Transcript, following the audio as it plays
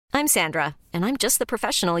I'm Sandra, and I'm just the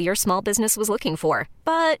professional your small business was looking for.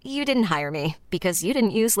 But you didn't hire me because you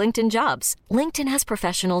didn't use LinkedIn Jobs. LinkedIn has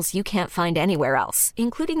professionals you can't find anywhere else,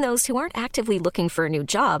 including those who aren't actively looking for a new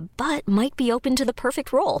job, but might be open to the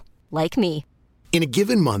perfect role, like me. In a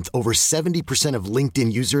given month, over 70% of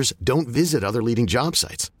LinkedIn users don't visit other leading job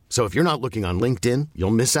sites. So if you're not looking on LinkedIn,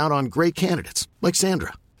 you'll miss out on great candidates like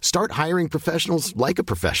Sandra. Start hiring professionals like a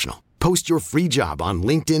professional. Post your free job on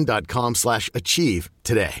linkedin.com/achieve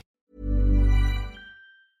today.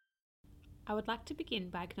 I would like to begin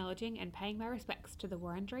by acknowledging and paying my respects to the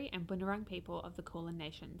Wurundjeri and Bunurong people of the Kulin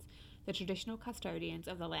Nations, the traditional custodians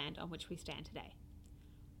of the land on which we stand today.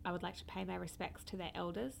 I would like to pay my respects to their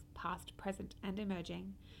elders, past, present and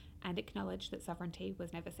emerging, and acknowledge that sovereignty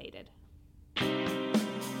was never ceded.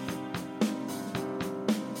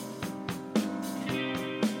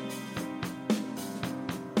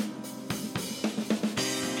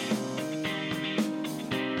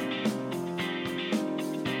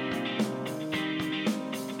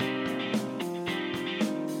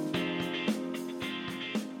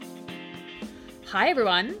 Hi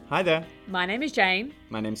everyone. Hi there. My name is Jane.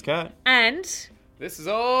 My name's Kurt. And this is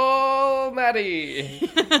all Maddie.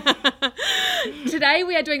 Today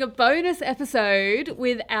we are doing a bonus episode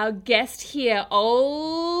with our guest here,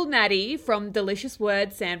 old Maddie from Delicious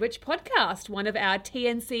Word Sandwich Podcast, one of our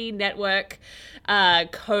TNC network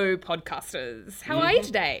co-podcasters. How are you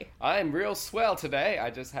today? I'm real swell today.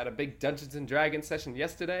 I just had a big Dungeons and Dragons session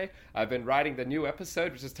yesterday. I've been writing the new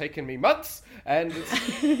episode, which has taken me months, and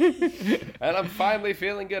and I'm finally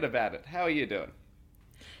feeling good about it. How are you doing?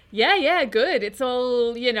 Yeah, good. It's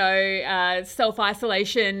all,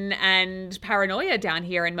 self-isolation and paranoia down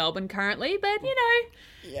here in Melbourne currently, but,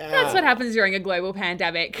 that's what happens during a global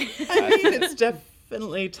pandemic. I mean, it's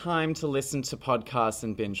definitely time to listen to podcasts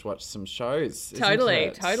and binge watch some shows.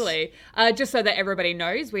 Totally. Just so that everybody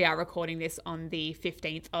knows, we are recording this on the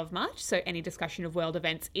 15th of March, so any discussion of world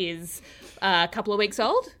events is a couple of weeks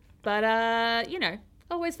old, but,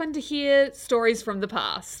 always fun to hear stories from the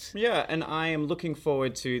past. Yeah, and I am looking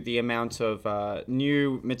forward to the amount of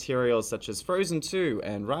new materials such as Frozen 2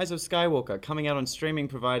 and Rise of Skywalker coming out on streaming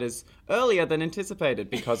providers earlier than anticipated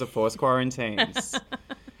because of forced quarantines.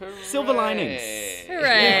 Silver linings.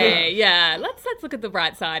 Hooray. Yeah, let's look at the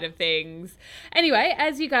bright side of things. Anyway,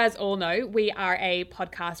 as you guys all know, we are a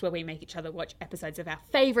podcast where we make each other watch episodes of our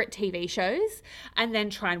favourite TV shows and then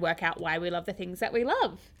try and work out why we love the things that we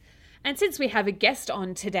love. And since we have a guest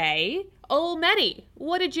on today, old Maddie,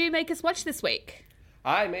 what did you make us watch this week?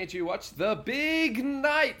 I made you watch The Big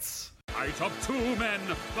Night. Height of 2 men,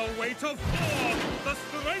 the weight of 4, the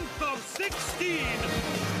strength of 16.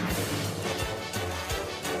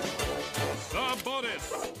 Sir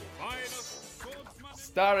Boris, finest swordsman.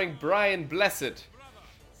 Starring Brian Blessed.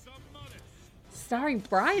 Starring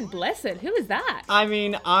Brian Blessed. Who is that? I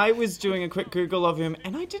mean, I was doing a quick Google of him,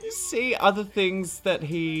 and I didn't see other things that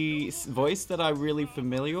he voiced that I'm really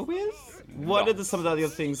familiar with. What are some of the other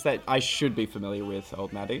things that I should be familiar with,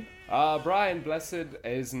 old Maddie? Brian Blessed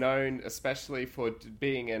is known especially for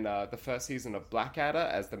being in the first season of Blackadder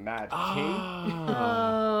as the Mad King.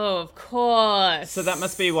 Oh, of course. So that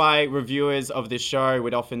must be why reviewers of this show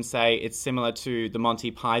would often say it's similar to the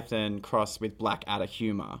Monty Python cross with Blackadder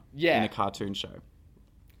humor in a cartoon show.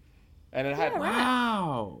 And it had...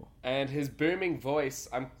 Wow. And his booming voice,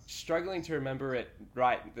 I'm struggling to remember it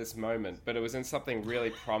right at this moment, but it was in something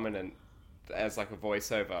really prominent as like a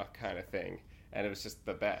voiceover kind of thing. And it was just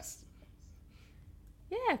the best.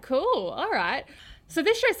 Yeah, cool. All right. So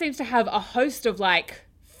this show seems to have a host of like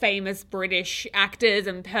famous British actors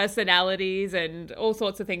and personalities and all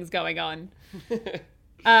sorts of things going on.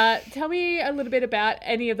 Tell me a little bit about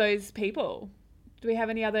any of those people. Do we have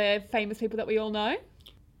any other famous people that we all know?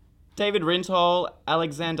 David Rintoul,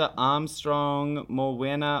 Alexander Armstrong,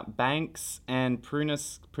 Morwenna Banks, and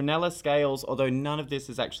Prunella Scales, although none of this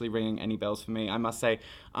is actually ringing any bells for me. I must say,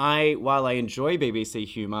 while I enjoy BBC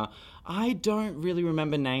humour, I don't really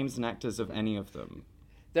remember names and actors of any of them.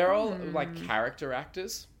 They're all like character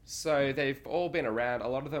actors, so they've all been around. A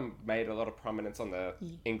lot of them made a lot of prominence on the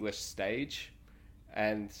English stage.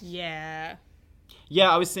 And yeah,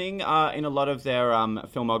 I was seeing in a lot of their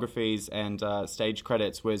filmographies and stage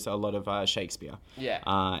credits was a lot of Shakespeare. Yeah.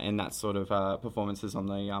 And that sort of performances on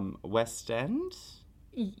the West End.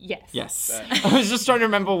 Yes. I was just trying to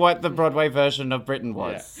remember what the Broadway version of Britain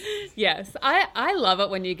was. Yes. I love it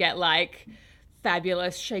when you get like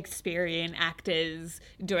fabulous Shakespearean actors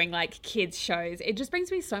doing like kids shows. It just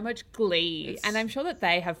brings me so much glee, and I'm sure that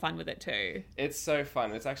they have fun with it too. It's so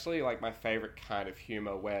fun. It's actually like my favorite kind of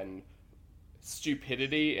humor when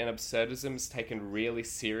stupidity and absurdism is taken really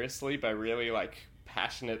seriously by really like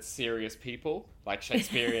passionate, serious people, like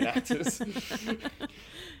Shakespearean actors.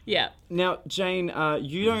 Yeah. Now, Jane,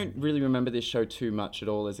 you don't really remember this show too much at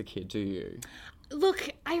all as a kid, do you? Look,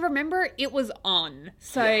 I remember it was on.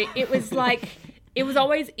 So it was like, it was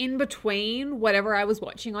always in between whatever I was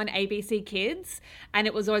watching on ABC Kids. And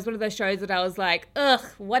it was always one of those shows that I was like, ugh,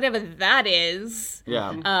 whatever that is.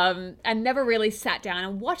 Yeah. And never really sat down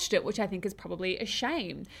and watched it, which I think is probably a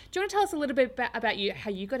shame. Do you want to tell us a little bit about you, how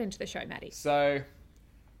you got into the show, Maddie? So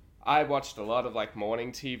I watched a lot of like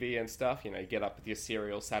morning TV and stuff. You know, you get up with your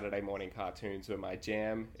serial Saturday morning cartoons were my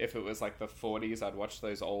jam. If it was like the 40s, I'd watch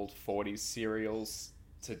those old 40s serials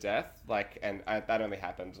to death. That only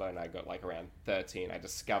happened when I got like around 13. I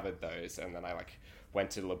discovered those, and then I like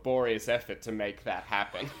went to laborious effort to make that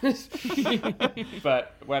happen.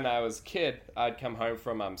 But when I was a kid, I'd come home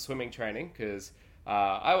from swimming training because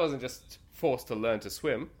I wasn't just forced to learn to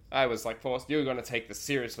swim. I was like forced, you're going to take this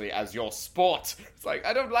seriously as your sport. It's like,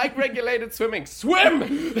 I don't like regulated swimming.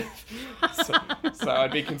 Swim! so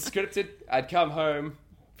I'd be conscripted. I'd come home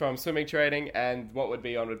from swimming training, and what would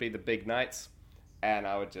be on would be the big nights. And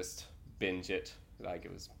I would just binge it. Like,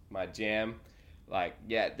 it was my jam. Like,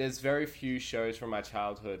 yeah, there's very few shows from my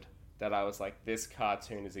childhood that I was like, this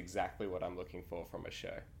cartoon is exactly what I'm looking for from a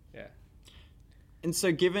show. Yeah. And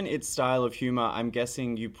so given its style of humour, I'm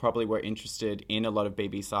guessing you probably were interested in a lot of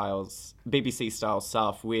BBC-style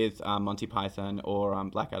stuff with Monty Python or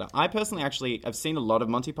Blackadder. I personally actually have seen a lot of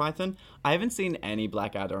Monty Python. I haven't seen any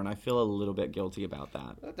Blackadder, and I feel a little bit guilty about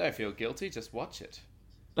that. Don't feel guilty, just watch it.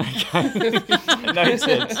 Okay.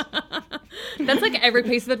 Noted. That's like every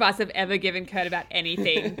piece of advice I've ever given Kurt about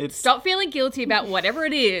anything. Stop feeling guilty about whatever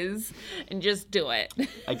it is and just do it.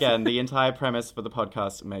 Again, the entire premise for the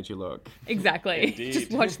podcast made you look. Exactly. Indeed.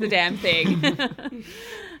 Just watch the damn thing.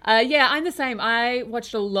 Yeah, I'm the same. I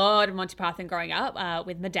watched a lot of Monty Python growing up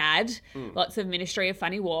with my dad. Lots of Ministry of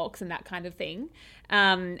Funny Walks and that kind of thing.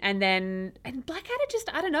 And Blackadder just,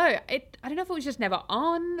 I don't know. I don't know if it was just never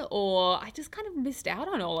on or I just kind of missed out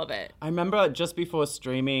on all of it. I remember just before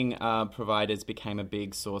streaming providers became a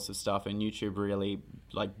big source of stuff and YouTube really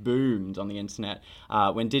like boomed on the internet,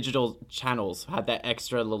 when digital channels had that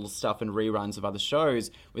extra little stuff and reruns of other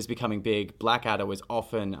shows was becoming big. Blackadder was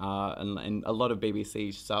often, and a lot of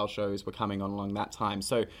BBC style shows were coming on along that time.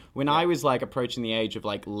 So when I was like approaching the age of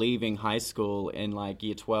like leaving high school in like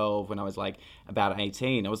year 12, when I was like about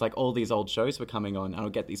 18, it was like all these old shows were coming on and I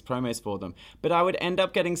would get these promos for them. But I would end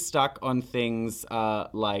up getting stuck on things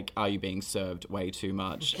like Are You Being Served way too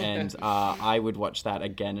much? And I would watch that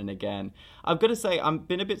again and again. I've got to say, I've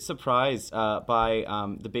been a bit surprised by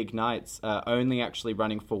The Big Nights only actually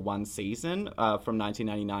running for one season from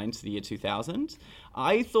 1999 to the year 2000.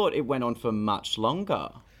 I thought it went on for much longer.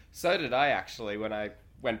 So did I, actually, when I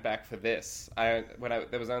went back for this. There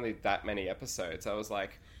was only that many episodes. I was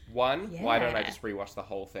like, why don't I just rewatch the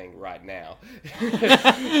whole thing right now?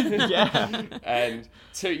 Yeah. And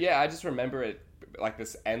two, I just remember it like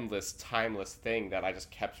this endless, timeless thing that I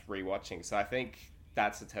just kept rewatching. So I think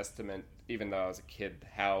that's a testament, even though I was a kid,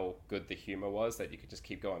 how good the humor was, that you could just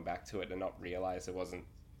keep going back to it and not realize it wasn't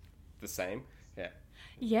the same.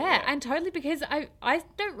 Yeah, and totally, because I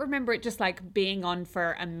don't remember it just like being on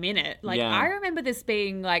for a minute. Like I remember this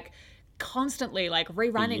being like constantly like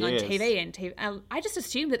rerunning on TV and TV. I just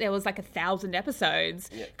assumed that there was like 1,000 episodes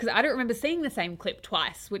because I don't remember seeing the same clip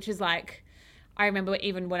twice, which is like, I remember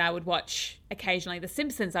even when I would watch occasionally The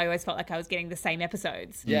Simpsons, I always felt like I was getting the same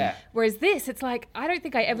episodes. Yeah. Whereas this, it's like, I don't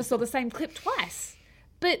think I ever saw the same clip twice,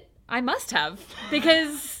 but I must have,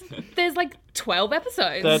 because there's like 12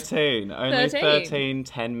 episodes. 13. Only 13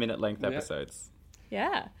 10-minute length episodes.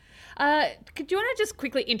 Yeah. Do you want to just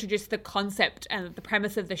quickly introduce the concept and the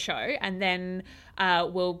premise of the show, and then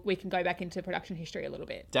we can go back into production history a little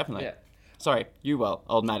bit? Definitely. Yeah. Sorry,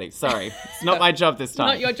 old Maddie. Sorry. It's not my job this time.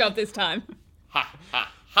 Not your job this time. Ha,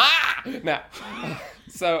 ha, ha! Now,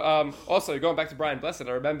 so also going back to Brian Blessed,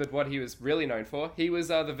 I remembered what he was really known for. He was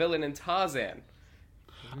the villain in Tarzan.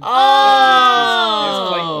 Oh!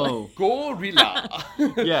 He was playing Gorilla.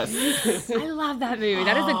 Yes. I love that movie.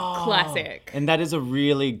 That is a classic. And that is a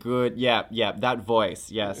really good, that voice.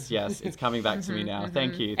 Yes. It's coming back to me now.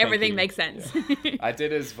 Thank you. Everything makes sense. I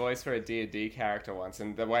did his voice for a D&D character once,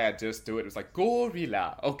 and the way I just do it was like,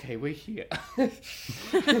 Gorilla. Okay, we're here.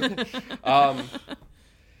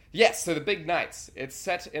 Yes, so The Big Nights. It's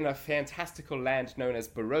set in a fantastical land known as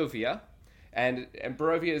Barovia. And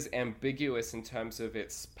Barovia is ambiguous in terms of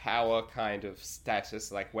its power kind of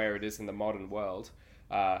status, like where it is in the modern world,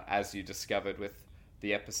 as you discovered with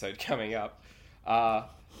the episode coming up.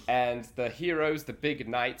 And the heroes, the big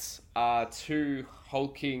knights, are two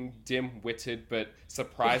hulking, dim-witted, but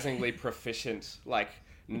surprisingly proficient, like,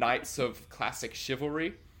 knights of classic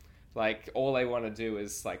chivalry. Like, all they want to do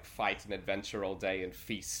is, like, fight and adventure all day and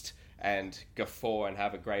feast and guffaw and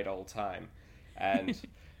have a great old time. And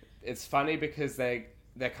it's funny because they're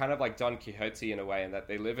kind of like Don Quixote in a way, in that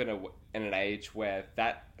they live in an age where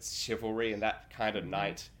that chivalry and that kind of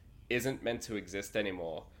knight isn't meant to exist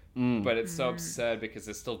anymore. But it's so absurd because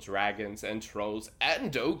there's still dragons and trolls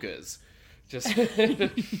and ogres, just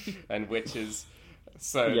and witches.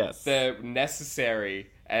 So they're necessary,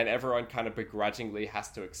 and everyone kind of begrudgingly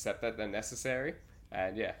has to accept that they're necessary.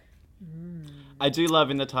 And yeah. I do love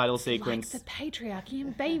in the title sequence. Like the patriarchy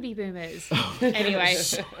and baby boomers. Anyway.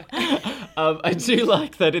 I do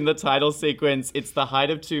like that in the title sequence, it's the height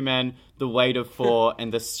of 2 men, the weight of 4,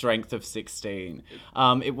 and the strength of 16.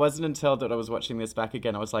 It wasn't until that I was watching this back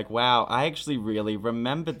again, I was like, wow, I actually really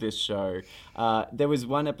remembered this show. There was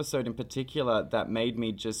one episode in particular that made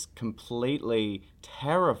me just completely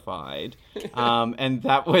terrified. And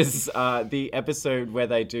that was the episode where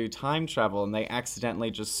they do time travel and they accidentally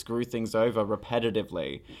just screw things over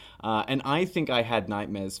repetitively. And I think I had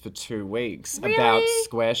nightmares for 2 weeks about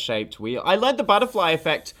square-shaped wheels. I learned the butterfly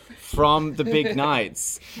effect from the Big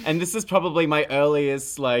Knights. And this is probably my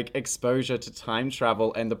earliest exposure to time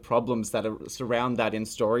travel and the problems that surround that in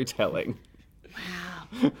storytelling.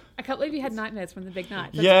 Wow. I can't believe you had nightmares from the Big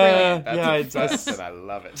Knights. That's That's brilliant. the best, and I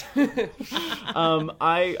love it.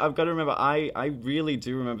 I've got to remember, I really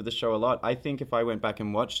do remember the show a lot. I think if I went back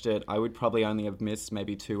and watched it, I would probably only have missed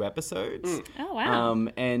maybe 2 episodes. Oh, wow.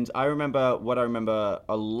 And I remember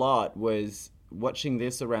a lot was watching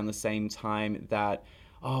this around the same time that,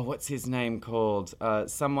 what's his name called?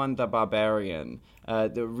 Someone the Barbarian.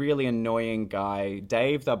 The really annoying guy.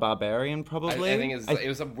 Dave the Barbarian, probably? I think it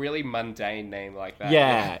was a really mundane name like that.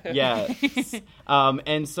 Yeah.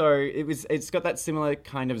 And so it's got that similar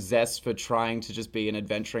kind of zest for trying to just be an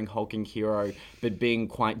adventuring, hulking hero, but being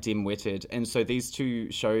quite dim-witted. And so these 2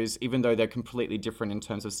 shows, even though they're completely different in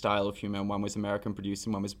terms of style of humor, one was American-produced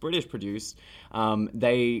and one was British-produced,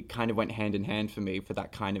 they kind of went hand in hand for me for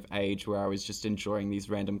that kind of age where I was just enjoying these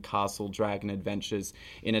random castle dragon adventures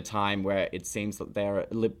in a time where it seems that they're a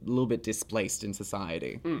little bit displaced in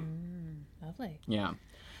society. Lovely. Yeah.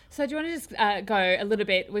 So do you want to just go a little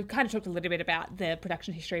bit, we've kind of talked a little bit about the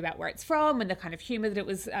production history, about where it's from and the kind of humour that it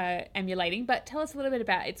was emulating, but tell us a little bit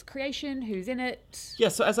about its creation, who's in it. Yeah,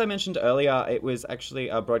 so as I mentioned earlier, it was actually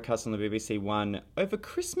broadcast on the BBC One over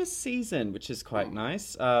Christmas season, which is quite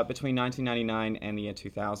nice, between 1999 and the year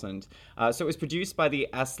 2000. So it was produced by the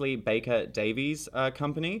Astley Baker Davies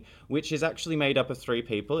company, which is actually made up of 3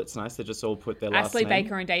 people. It's nice they just all put their last name. Astley,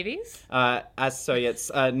 Baker and Davies?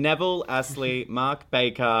 It's Neville, Astley, Mark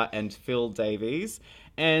Baker, and Phil Davies.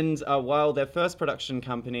 And while their first production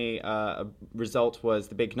company result was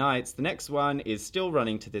The Big Knights, the next one is still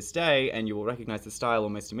running to this day, and you will recognize the style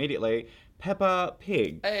almost immediately. Peppa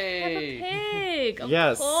Pig. Hey! Peppa Pig, of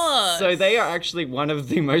Yes. course. So they are actually one of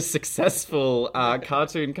the most successful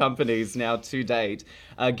cartoon companies now to date,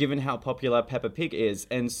 given how popular Peppa Pig is.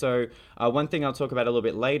 And so one thing I'll talk about a little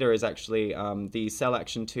bit later is actually the cell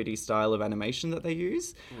action 2D style of animation that they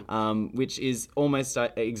use, which is almost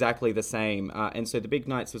exactly the same. And so The Big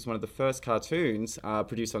Knights was one of the first cartoons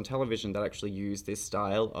produced on television that actually used this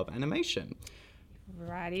style of animation.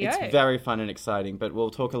 Rightio. It's very fun and exciting, but we'll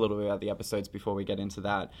talk a little bit about the episodes before we get into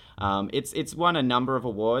that. It's won a number of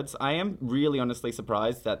awards. I am really honestly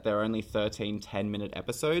surprised that there are only 13 10-minute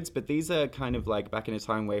episodes, but these are kind of like back in a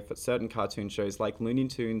time where for certain cartoon shows like Looney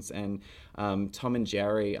Tunes and Tom and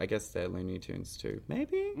Jerry, I guess they're Looney Tunes too,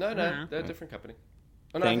 maybe? No, they're a different company.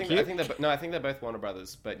 Oh, no, Thank you. I think they're both Warner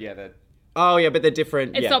Brothers, but yeah, they're... Oh, yeah, but they're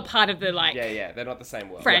different. It's not part of the, Yeah, they're not the same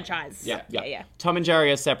world. franchise. Yeah. Tom and Jerry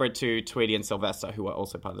are separate to Tweety and Sylvester, who are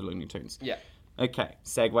also part of the Looney Tunes. Yeah. Okay,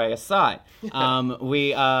 segue aside.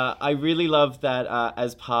 I really love that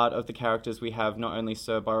as part of the characters we have not only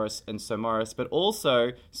Sir Boris and Sir Morris, but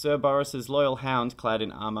also Sir Boris's loyal hound clad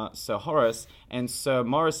in armour, Sir Horace, and Sir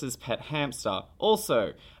Morris's pet hamster,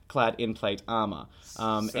 also clad in plate armour.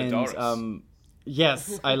 Sir Doris.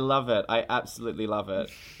 Yes, I love it. I absolutely love it.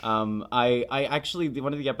 I actually,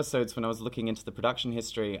 one of the episodes when I was looking into the production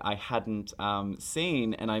history, I hadn't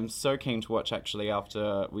seen, and I'm so keen to watch actually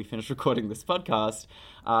after we finish recording this podcast,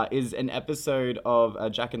 is an episode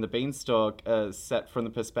of Jack and the Beanstalk set from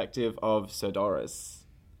the perspective of Sir Doris.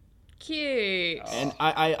 Cute. And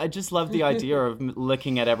I just love the idea of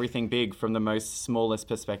looking at everything big from the most smallest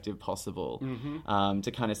perspective possible,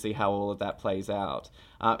 to kind of see how all of that plays out.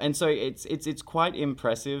 And so it's quite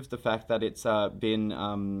impressive, the fact that it's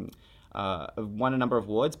been won a number of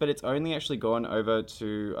awards, but it's only actually gone over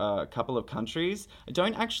to a couple of countries. I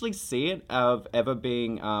don't actually see it of ever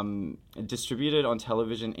being distributed on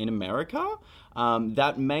television in America.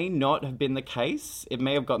 That may not have been the case. It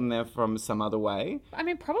may have gotten there from some other way. I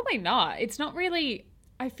mean, probably not. It's not really.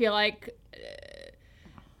 I feel like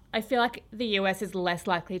the US is less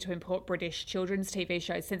likely to import British children's TV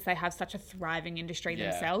shows since they have such a thriving industry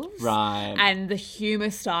themselves. Right. And the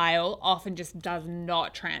humour style often just does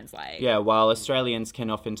not translate. Yeah, while Australians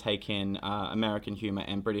can often take in American humour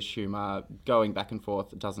and British humour, going back and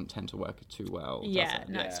forth doesn't tend to work too well. Yeah,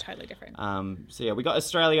 no, it's totally different. We got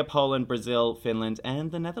Australia, Poland, Brazil, Finland,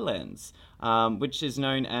 and the Netherlands, which is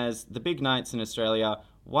known as the Big Nights in Australia.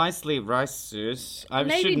 Wisely Risus. I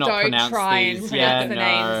should not pronounce Maybe don't try these. and pronounce the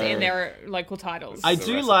names in their local titles. I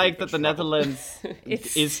do like that the Netherlands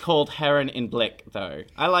is called Heron in Blik, though.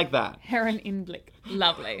 I like that. Heron in Blik.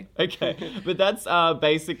 Lovely. Okay, but that's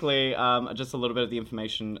basically just a little bit of the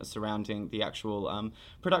information surrounding the actual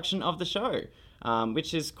production of the show.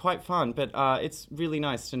 Which is quite fun, but it's really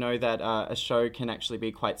nice to know that a show can actually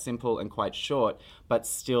be quite simple and quite short, but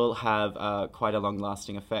still have quite a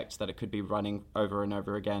long-lasting effect, that it could be running over and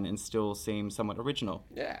over again and still seem somewhat original.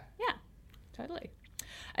 Yeah. Yeah, totally.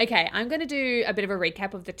 Okay, I'm going to do a bit of a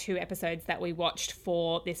recap of the 2 episodes that we watched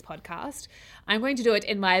for this podcast. I'm going to do it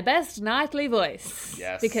in my best nightly voice.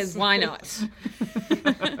 Yes. Because why not? So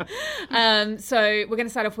we're going to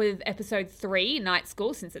start off with episode 3, Night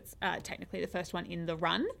School, since it's technically the first one in the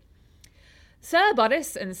run. Sir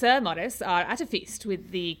Boris and Sir Morris are at a feast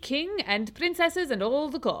with the king and princesses and all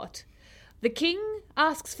the court. The king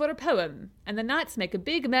asks for a poem, and the knights make a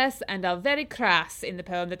big mess and are very crass in the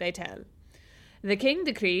poem that they tell. The king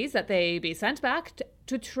decrees that they be sent back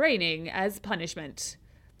to training as punishment.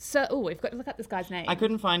 We've got to look up this guy's name. I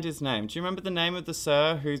couldn't find his name. Do you remember the name of the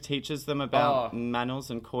sir who teaches them about manners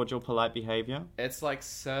and cordial, polite behaviour? It's like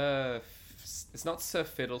Sir... It's not Sir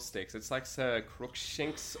Fiddlesticks. It's like Sir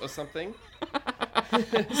Crookshanks or something.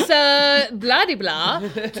 Sir Blah-de-blah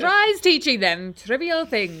tries teaching them trivial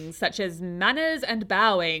things such as manners and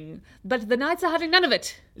bowing, but the knights are having none of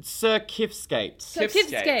it. It's Sir Kifskate. Sir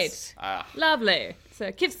Kifskate. Lovely.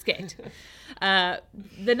 Sir Kifskate.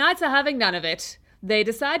 The knights are having none of it. They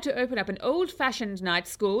decide to open up an old-fashioned night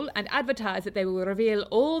school and advertise that they will reveal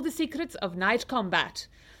all the secrets of night combat.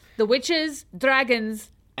 The witches, dragons,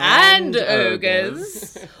 and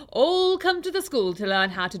ogres all come to the school to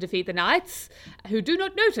learn how to defeat the knights, who do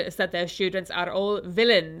not notice that their students are all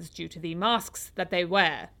villains due to the masks that they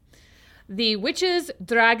wear. The witches,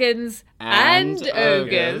 dragons, and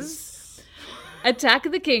ogres attack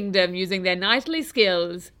the kingdom using their knightly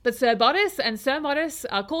skills, but Sir Boris and Sir Morris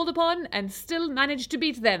are called upon and still manage to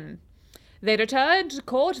beat them. They return to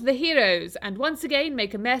court the heroes and once again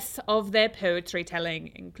make a mess of their poetry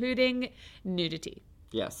telling, including nudity.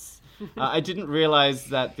 Yes. I didn't realise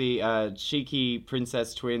that the cheeky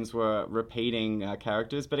princess twins were repeating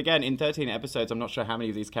characters. But again, in 13 episodes, I'm not sure how many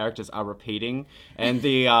of these characters are repeating. And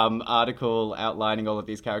the article outlining all of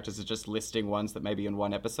these characters is just listing ones that may be in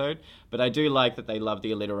one episode. But I do like that they love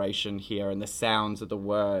the alliteration here and the sounds of the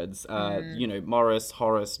words. Morris,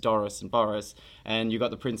 Horace, Doris, and Boris. And you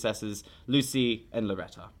got the princesses Lucy and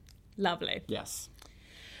Loretta. Lovely. Yes.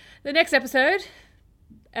 The next episode...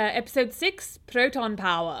 Episode 6, Proton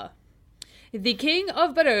Power. The King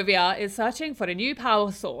of Barovia is searching for a new power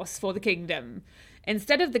source for the kingdom.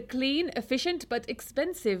 Instead of the clean, efficient, but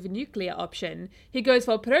expensive nuclear option, he goes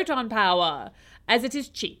for proton power, as it is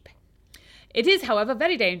cheap. It is, however,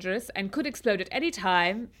 very dangerous and could explode at any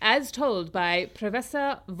time, as told by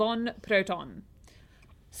Professor von Proton.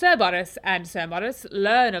 Sir Boris and Sir Morris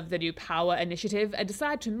learn of the new power initiative and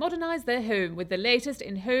decide to modernise their home with the latest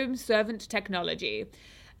in home servant technology,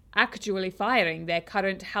 actually firing their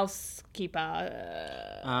current housekeeper.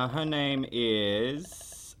 Her name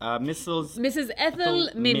is Mrs. Ethel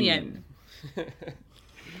Minion.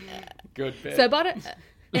 Good bit. So Boris...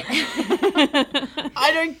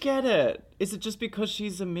 I don't get it. Is it just because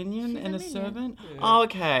she's a minion and a servant? Yeah. Oh,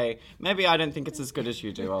 okay. Maybe I don't think it's as good as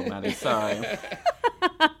you do, old Maddie. Sorry.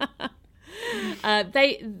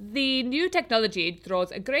 The new technology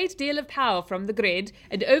draws a great deal of power from the grid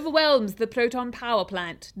and overwhelms the proton power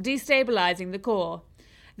plant, destabilizing the core.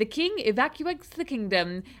 The king evacuates the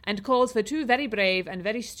kingdom and calls for 2 very brave and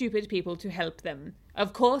very stupid people to help them.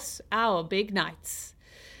 Of course, our big knights.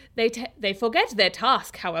 They forget their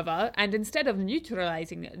task, however, and instead of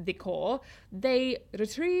neutralizing the core, they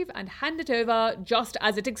retrieve and hand it over just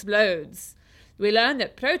as it explodes. We learn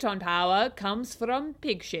that proton power comes from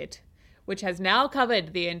pig shit, which has now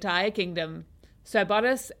covered the entire kingdom. Sir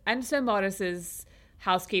Boris and Sir Morris's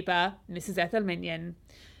housekeeper, Mrs. Ethel Minion,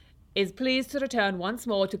 is pleased to return once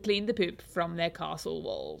more to clean the poop from their castle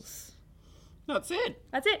walls. That's it.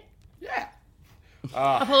 That's it. Yeah.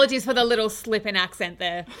 Apologies for the little slip in accent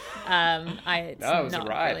there. It's No, it was not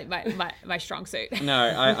right. really my strong suit. No,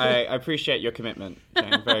 I appreciate your commitment,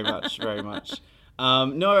 Jane, very much, very much.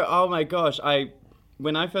 No, oh my gosh,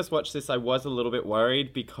 when I first watched this, I was a little bit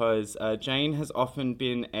worried because Jane has often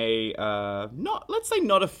been not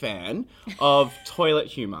a fan of toilet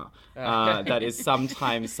humor. That is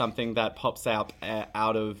sometimes something that pops out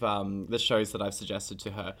of the shows that I've suggested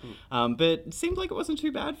to her. But it seemed like it wasn't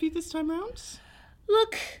too bad for you this time around.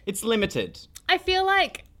 Look, It's limited. I feel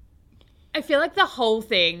like the whole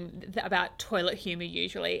thing about toilet humor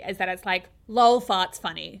usually is that it's like, lol, fart's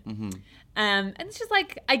funny. Mm-hmm. And it's just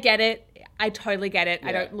like, I get it. I totally get it. Yeah.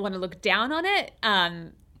 I don't want to look down on it.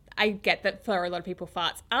 I get that for a lot of people,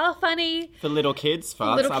 farts are funny. For little kids,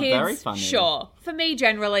 farts are very funny. Sure. For me,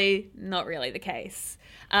 generally, not really the case.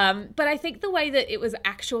 But I think the way that it was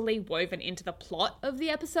actually woven into the plot of the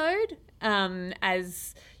episode,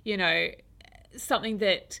 as, you know, something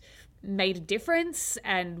that made a difference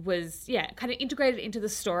and was, kind of integrated into the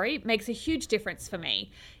story makes a huge difference for me.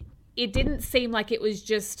 It didn't seem like it was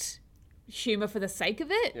just humor for the sake of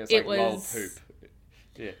it. Yeah, it's it like lol was poop.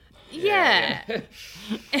 Yeah. Yeah.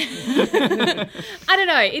 I don't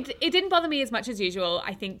know. It didn't bother me as much as usual,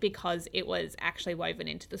 I think because it was actually woven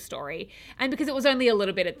into the story and because it was only a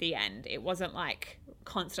little bit at the end. It wasn't like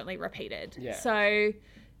constantly repeated. Yeah. So,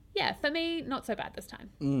 yeah, for me, not so bad this time.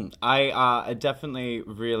 I definitely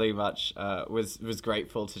really much was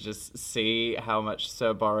grateful to just see how much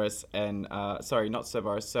Sir Horace and the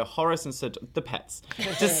pets,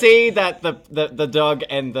 to see that the dog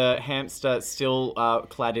and the hamster still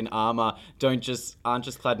clad in armor aren't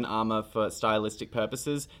just clad in armor for stylistic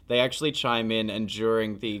purposes. They actually chime in, and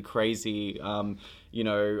during the crazy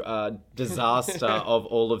disaster of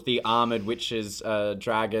all of the armored witches,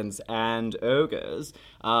 dragons, and ogres,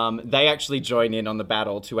 they actually join in on the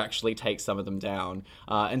battle to actually take some of them down.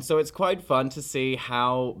 And so it's quite fun to see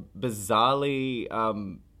how bizarrely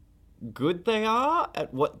good they are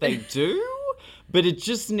at what they do. But it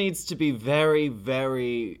just needs to be very,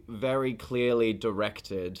 very, very clearly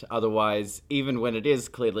directed. Otherwise, even when it is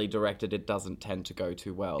clearly directed, it doesn't tend to go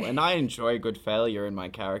too well. And I enjoy good failure in my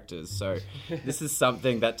characters, so this is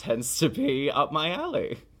something that tends to be up my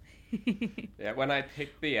alley. Yeah, when I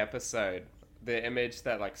picked the episode, the image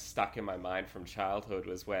that like stuck in my mind from childhood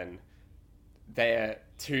was when their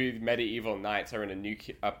two medieval knights are in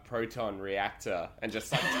a proton reactor and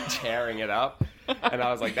just like tearing it up. And I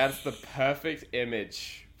was like, that's the perfect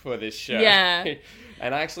image for this show. Yeah.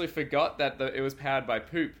 And I actually forgot that it was powered by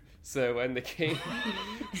poop. So when the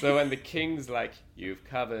king's like, you've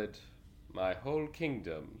covered my whole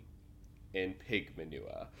kingdom in pig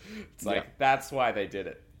manure. It's like, that's why they did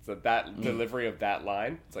it. So that delivery of that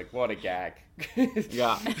line, it's like, what a gag.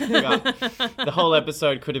 Yeah. The whole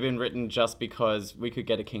episode could have been written just because we could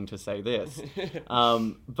get a king to say this.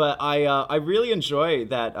 But I really enjoy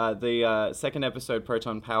that the second episode,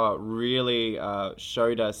 Proton Power, really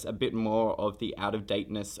showed us a bit more of the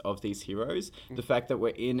out-of-dateness of these heroes. The fact that we're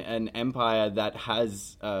in an empire that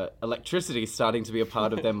has electricity starting to be a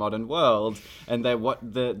part of their modern world, and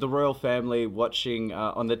the royal family watching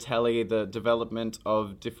on the telly the development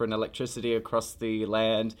of different electricity across the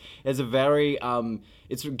land is a very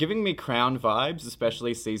it's giving me Crown vibes,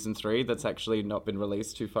 especially season 3 that's actually not been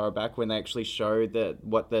released too far back, when they actually show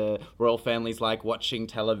what the royal family's like watching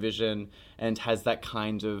television, and has that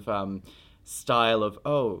kind of style of,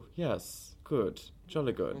 oh yes, good,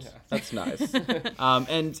 jolly good, that's nice.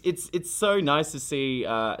 And it's so nice to see,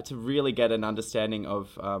 to really get an understanding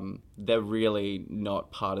of they're really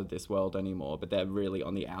not part of this world anymore, but they're really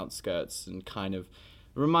on the outskirts, and kind of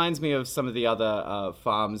reminds me of some of the other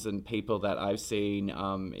farms and people that I've seen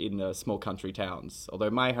in small country towns. Although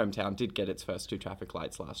my hometown did get its first 2 traffic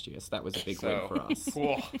lights last year, so that was a big win for us.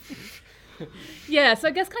 Yeah, so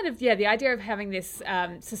I guess kind of, the idea of having this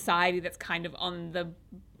society that's kind of on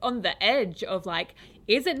the edge of like,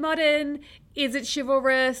 is it modern? Is it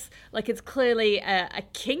chivalrous? Like, it's clearly a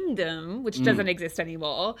kingdom, which doesn't exist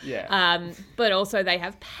anymore. Yeah. But also they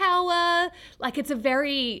have power. Like, it's a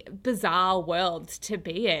very bizarre world to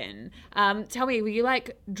be in. Tell me, were you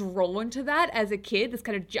like drawn to that as a kid, this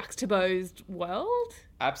kind of juxtaposed world?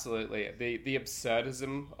 Absolutely. The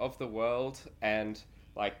absurdism of the world, and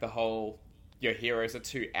like the whole, your heroes are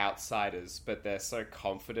 2 outsiders, but they're so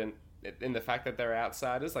confident in the fact that they're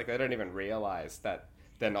outsiders. Like, they don't even realize that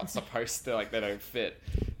they're not supposed to, like, they don't fit.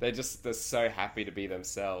 They're so happy to be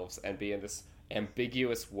themselves and be in this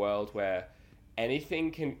ambiguous world where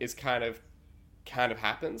anything is kind of kind of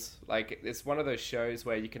happens. Like, it's one of those shows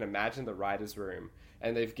where you can imagine the writer's room,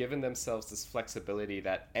 and they've given themselves this flexibility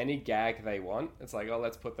that any gag they want, it's like, oh,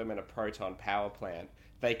 let's put them in a proton power plant.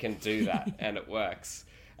 They can do that, and it works.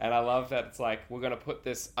 And I love that it's like, we're going to put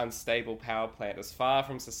this unstable power plant as far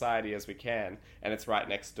from society as we can, and it's right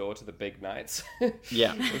next door to the big nights.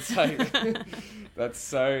 Yeah. It's like, that's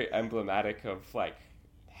so emblematic of, like,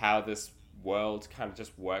 how this world kind of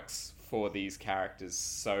just works for these characters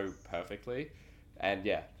so perfectly. And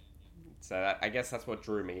yeah, so I guess that's what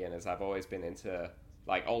drew me in, is I've always been into,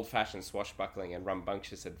 like, old-fashioned swashbuckling and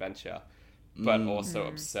rambunctious adventure, but also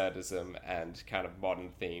absurdism and kind of modern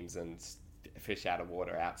themes and fish out of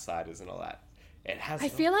water, outsiders and all that. It has. I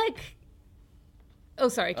feel like. Oh,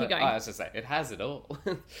 sorry. Keep going. I was just saying, it has it all.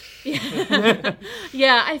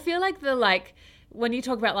 Yeah, I feel like when you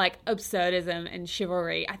talk about like absurdism and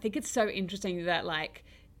chivalry, I think it's so interesting that like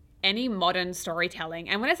any modern storytelling,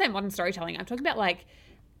 and when I say modern storytelling, I'm talking about like,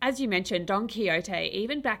 as you mentioned, Don Quixote,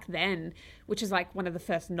 even back then, which is like one of the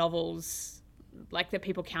first novels like that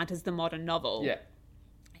people count as the modern novel. Yeah.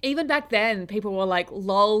 Even back then, people were like,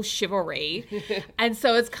 lol, chivalry. And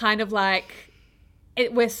so it's kind of like,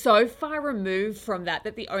 we're so far removed from that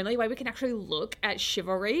the only way we can actually look at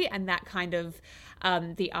chivalry and that kind of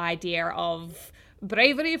the idea of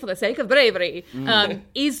bravery for the sake of bravery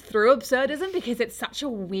is through absurdism, because it's such a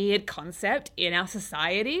weird concept in our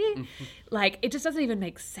society. Like, it just doesn't even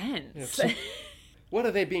make sense. Yeah. What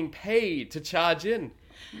are they being paid to charge in?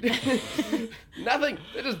 Nothing.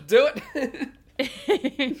 They just do it.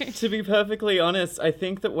 To be perfectly honest, I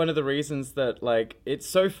think that one of the reasons that, like, it's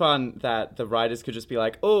so fun that the writers could just be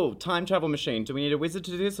like, oh, time travel machine, do we need a wizard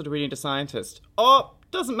to do this or do we need a scientist? Oh,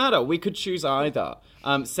 doesn't matter. We could choose either.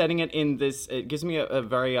 Setting it in this, it gives me a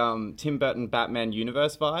very Tim Burton Batman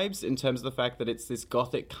universe vibes in terms of the fact that it's this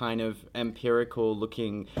gothic kind of empirical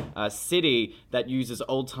looking city that uses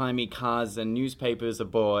old-timey cars and newspapers are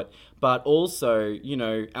bought, but also, you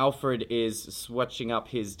know, Alfred is swatching up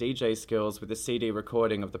his DJ skills with a CD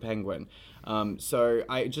recording of the Penguin. So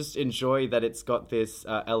I just enjoy that it's got this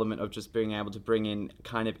element of just being able to bring in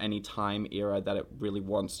kind of any time era that it really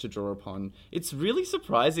wants to draw upon. It's really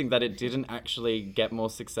surprising that it didn't actually get more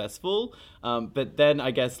successful. But then I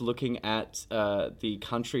guess looking at the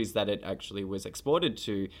countries that it actually was exported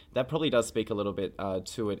to, that probably does speak a little bit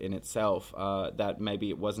to it in itself, that maybe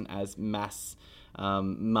it wasn't as mass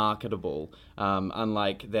marketable,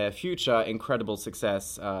 unlike their future incredible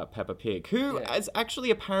success, Peppa Pig, who is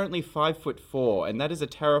actually apparently 5'4", and that is a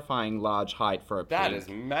terrifying large height for a pig. That is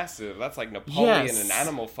massive. That's like Napoleon in an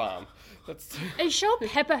Animal Farm. Are you sure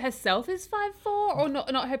Peppa herself is 5'4", or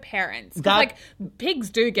not her parents? Because like pigs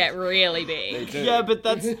do get really big. They do. Yeah, but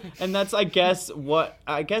that's I guess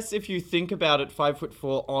if you think about it,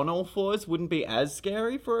 5'4" on all fours wouldn't be as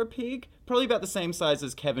scary for a pig. Probably about the same size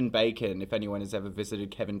as Kevin Bacon, if anyone has ever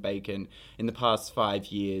visited Kevin Bacon in the past 5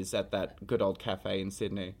 years at that good old cafe in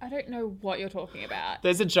Sydney. I don't know what you're talking about.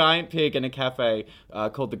 There's a giant pig in a cafe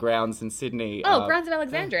called The Grounds in Sydney. Oh, Grounds of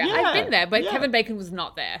Alexandria. Yeah, I've been there, but Kevin Bacon was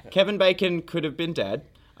not there. Kevin Bacon could have been dead.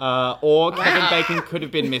 Or Kevin Bacon could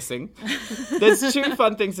have been missing. There's two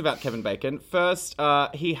fun things about Kevin Bacon. First,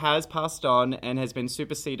 he has passed on and has been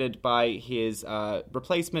superseded by his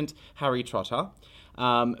replacement, Harry Trotter.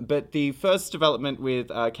 But the first development with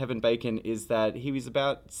Kevin Bacon is that he was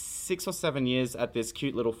about 6 or 7 years at this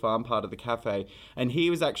cute little farm part of the cafe, and he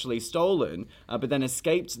was actually stolen, but then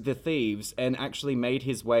escaped the thieves and actually made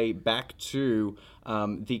his way back to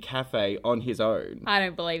the cafe on his own. I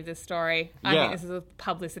don't believe this story. I think this is a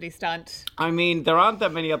publicity stunt. I mean, there aren't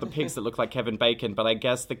that many other pigs that look like Kevin Bacon, but I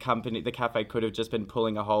guess the cafe could have just been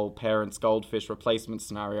pulling a whole parents' goldfish replacement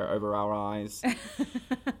scenario over our eyes.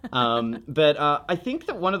 But I think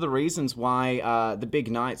that one of the reasons why The Big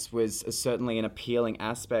Nights was certainly an appealing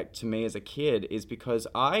aspect to me as a kid is because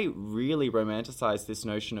I really romanticized this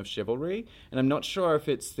notion of chivalry, and I'm not sure if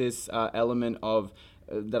it's this element of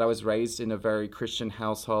that I was raised in a very Christian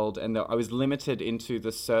household, and that I was limited into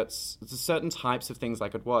the certain types of things I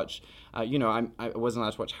could watch. I wasn't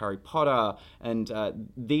allowed to watch Harry Potter, and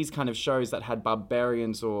these kind of shows that had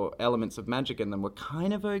barbarians or elements of magic in them were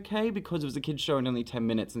kind of okay because it was a kid's show in only 10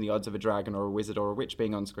 minutes, and the odds of a dragon or a wizard or a witch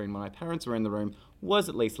being on screen when my parents were in the room was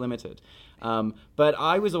at least limited. But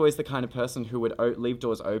I was always the kind of person who would leave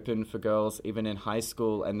doors open for girls, even in high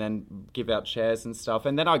school, and then give out chairs and stuff.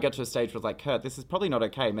 And then I'd get to a stage where I was like, Kurt, this is probably not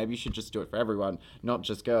okay. Maybe you should just do it for everyone, not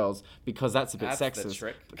just girls, because that's a bit sexist. That's the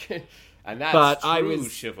trick. And that's true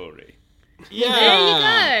chivalry. Yeah.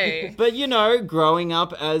 There you go. But, you know, growing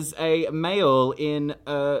up as a male in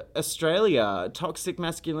Australia, toxic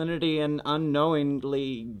masculinity and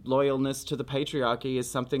unknowingly loyalness to the patriarchy is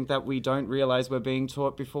something that we don't realize we're being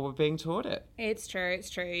taught before we're being taught it. It's true.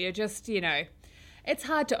 You're just, it's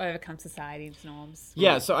hard to overcome society's norms.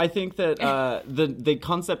 Yeah, so I think that the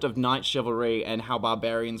concept of knight chivalry and how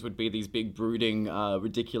barbarians would be these big, brooding,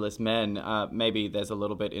 ridiculous men, maybe there's a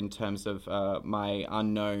little bit in terms of my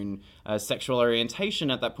unknown sexual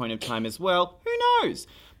orientation at that point of time as well. Who knows?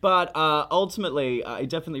 But ultimately, I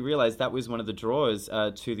definitely realized that was one of the draws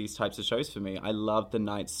to these types of shows for me. I love the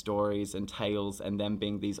knight stories and tales and them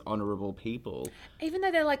being these honorable people. Even though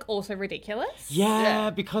they're, like, also ridiculous. Yeah,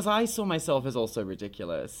 because I saw myself as also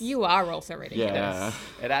ridiculous. You are also ridiculous. Yeah.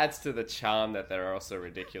 It adds to the charm that they're also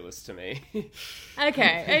ridiculous to me.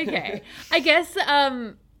 Okay. I guess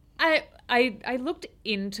I looked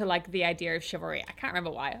into, like, the idea of chivalry. I can't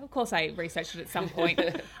remember why. Of course, I researched it at some point.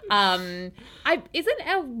 Isn't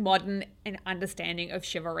our modern understanding of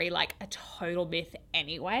chivalry, like, a total myth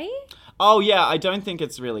anyway? Oh, yeah, I don't think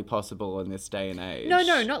it's really possible in this day and age. No,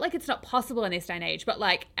 not like it's not possible in this day and age, but,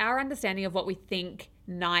 like, our understanding of what we think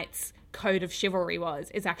knights' code of chivalry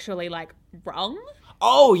is actually, like, wrong?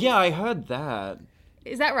 Oh, yeah, I heard that.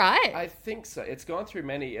 Is that right? I think so. It's gone through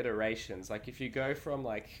many iterations. Like, if you go from,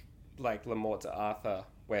 like Le Morte to Arthur,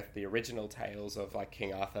 with the original tales of, like,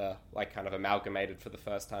 King Arthur, like, kind of amalgamated for the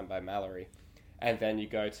first time by Mallory. And then you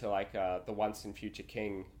go to, like, The Once and Future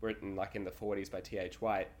King, written, like, in the 40s by T.H.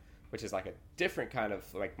 White, which is, like, a different kind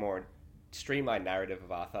of, like, more streamlined narrative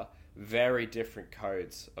of Arthur. Very different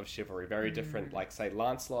codes of chivalry. Very different, like, say,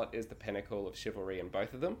 Lancelot is the pinnacle of chivalry in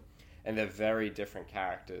both of them. And they're very different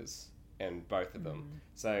characters in both of them.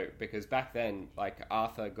 So, because back then, like,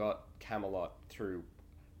 Arthur got Camelot through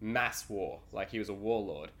mass war. Like, he was a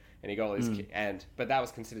warlord, and he got all his but that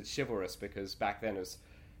was considered chivalrous because back then it was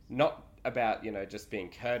not about, just being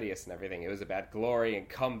courteous and everything. It was about glory and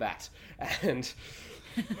combat and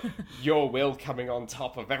your will coming on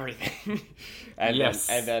top of everything. And yes.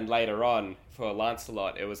 then later on for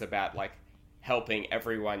Lancelot, it was about, like, helping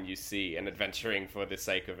everyone you see and adventuring for the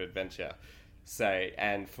sake of adventure. So,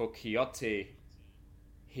 and for Quixote,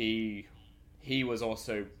 he was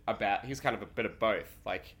also about, he's kind of a bit of both,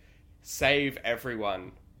 like, save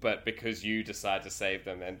everyone, but because you decide to save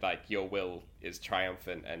them, and, like, your will is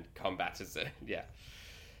triumphant and combat is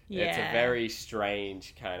it's a very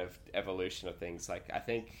strange kind of evolution of things. Like, I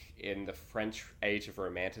think in the French age of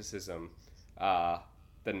Romanticism,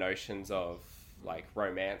 the notions of, like,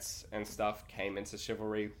 romance and stuff came into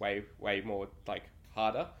chivalry way more, like,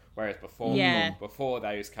 harder, whereas before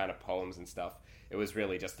those kind of poems and stuff, it was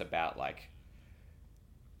really just about, like,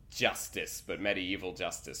 justice, but medieval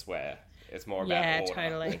justice, where it's more about order.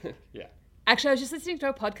 Totally. Yeah. Actually, I was just listening to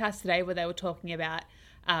a podcast today where they were talking about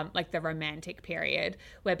like the Romantic period,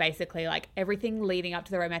 where basically, like, everything leading up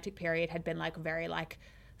to the Romantic period had been, like, very, like,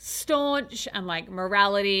 staunch, and, like,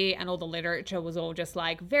 morality and all the literature was all just,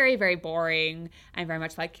 like, very, very boring and very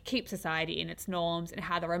much, like, keep society in its norms, and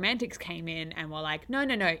how the Romantics came in and were like, no,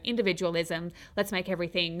 individualism, let's make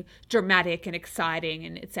everything dramatic and exciting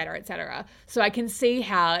and et cetera, et cetera. So I can see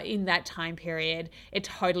how in that time period it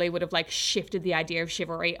totally would have, like, shifted the idea of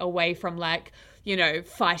chivalry away from, like,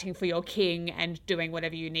 fighting for your king and doing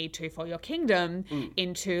whatever you need to for your kingdom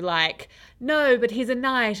into, like, no, but he's a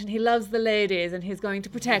knight and he loves the ladies and he's going to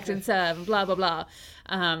protect and serve and blah, blah, blah.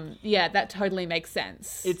 That totally makes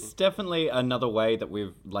sense. It's definitely another way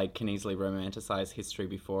that can easily romanticize history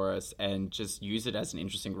before us and just use it as an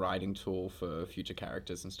interesting writing tool for future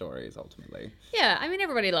characters and stories, ultimately. Yeah, I mean,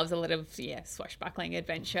 everybody loves a little, swashbuckling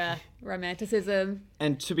adventure, romanticism.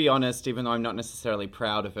 And to be honest, even though I'm not necessarily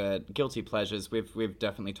proud of it, guilty pleasures, we've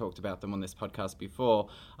definitely talked about them on this podcast before.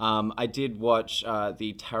 I did watch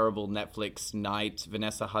the terrible Netflix Knight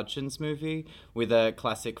Vanessa Hudgens movie with a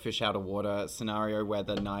classic fish out of water scenario where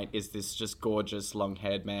the knight is this just gorgeous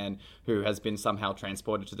long-haired man who has been somehow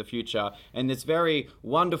transported to the future, and this very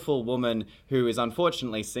wonderful woman who is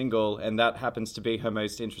unfortunately single, and that happens to be her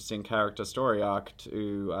most interesting character story arc,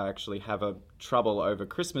 to actually have a trouble over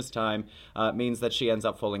Christmas time, means that she ends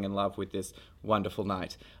up falling in love with this wonderful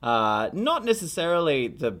knight. Not necessarily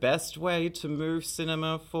the best way to move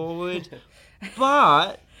cinema forward,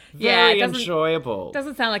 but very enjoyable.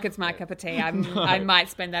 Doesn't sound like it's my cup of tea. I might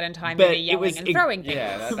spend that entire movie yelling and throwing things.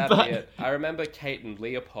 Yeah, that'd be it. I remember Kate and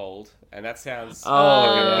Leopold, and that sounds like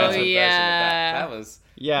a better version of that. That was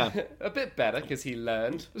a bit better because he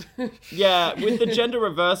learned. Yeah, with the gender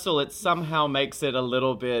reversal, it somehow makes it a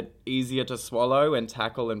little bit easier to swallow and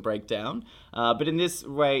tackle and break down. But in this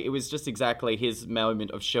way, it was just exactly his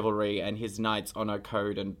moment of chivalry, and his knight's honor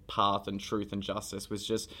code and path and truth and justice was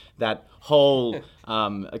just that whole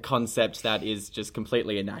concept that is just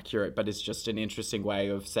completely inaccurate, but is just an interesting way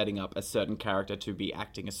of setting up a certain character to be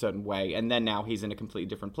acting a certain way. And then now he's in a completely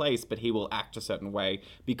different place, but he will act a certain way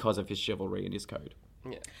because of his chivalry and his code.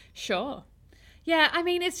 Yeah. Sure. Yeah, I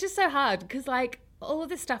mean, it's just so hard because, like, all of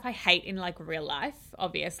this stuff I hate in, like, real life,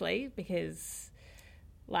 obviously, because,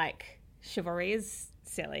 like, chivalry is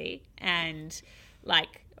silly and,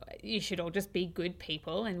 like, you should all just be good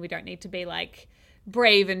people and we don't need to be, like,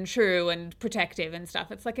 brave and true and protective and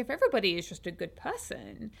stuff. It's like, if everybody is just a good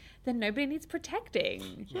person, then nobody needs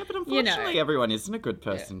protecting. Yeah, but unfortunately everyone isn't a good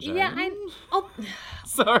person, Jane. Yeah,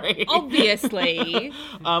 Sorry. obviously.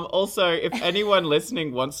 Also, if anyone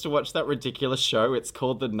listening wants to watch that ridiculous show, it's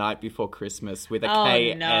called The Night Before Christmas with a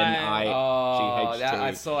K-N-I-G-H-T.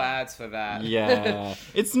 I saw ads for that. Yeah.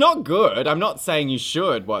 It's not good. I'm not saying you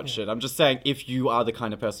should watch it. I'm just saying if you are the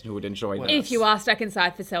kind of person who would enjoy that. If you are stuck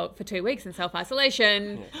inside for 2 weeks in self-isolation.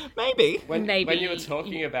 Maybe. When Maybe. you were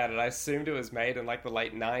talking about it, I assumed it was made in, like, the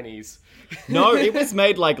late 90s. No, it was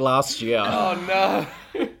made, like, last year. Oh, no.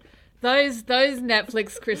 Those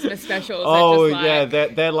Netflix Christmas specials Oh, are just like... yeah,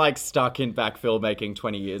 they're like stuck in back filmmaking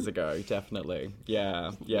 20 years ago, definitely.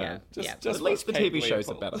 Yeah. Just At least the watch TV Kate shows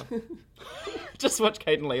are Leopold. better. Just watch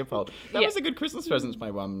Kate and Leopold. That Yeah. was a good Christmas present to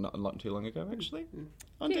my mum not too long ago, actually.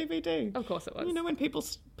 On DVD. Of course it was. You know when people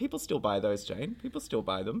still buy those, Jane? People still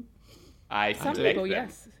buy them. Some dig people, them.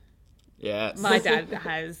 yes. Yes. My dad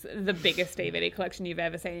has the biggest DVD collection you've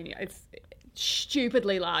ever seen. It's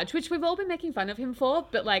stupidly large, which we've all been making fun of him for.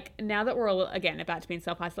 But, like, now that we're all, again, about to be in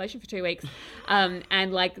self-isolation for 2 weeks,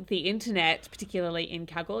 and, like, the internet, particularly in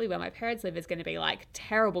Kalgoorlie, where my parents live, is going to be, like,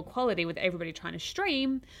 terrible quality with everybody trying to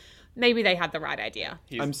stream, maybe they had the right idea.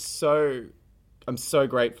 I'm so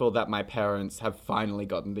grateful that my parents have finally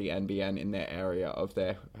gotten the NBN in their area of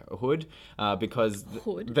their hood, because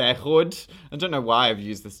their hood, I don't know why I've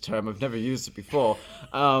used this term, I've never used it before,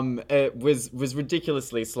 it was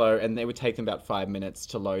ridiculously slow, and they would take them about 5 minutes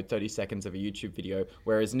to load 30 seconds of a YouTube video,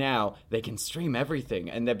 whereas now they can stream everything,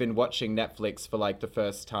 and they've been watching Netflix for, like, the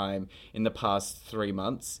first time in the past 3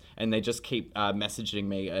 months, and they just keep messaging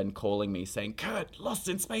me and calling me saying, "Kurt, Lost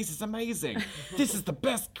in Space is amazing. This is the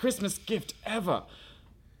best Christmas gift ever."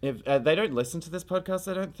 If they don't listen to this podcast,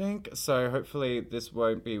 I don't think, so hopefully the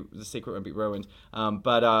secret won't be ruined.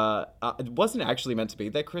 But it wasn't actually meant to be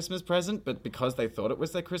their Christmas present, but because they thought it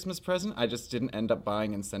was their Christmas present, I just didn't end up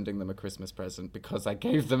buying and sending them a Christmas present because I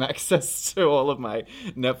gave them access to all of my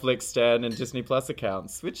Netflix, Stan, and Disney Plus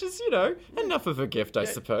accounts, which is, enough of a gift, I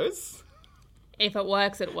suppose. If it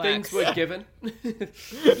works, it works. Things were given.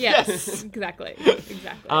 Yes, exactly.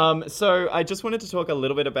 So I just wanted to talk a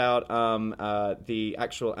little bit about the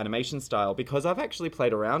actual animation style, because I've actually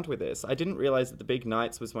played around with this. I didn't realize that The Big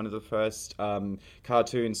Nights was one of the first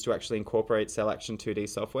cartoons to actually incorporate Cell Action 2D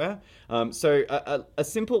software. So a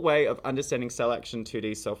simple way of understanding Cell Action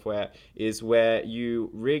 2D software is where you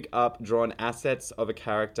rig up drawn assets of a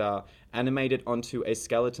character, animate it onto a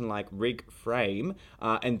skeleton-like rig frame,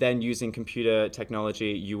 and then using computer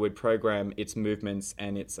technology, you would program its movements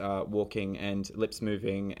and its walking and lips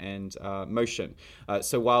moving and motion.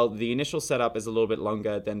 So while the initial setup is a little bit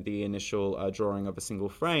longer than the initial drawing of a single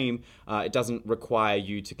frame, it doesn't require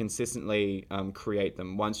you to consistently create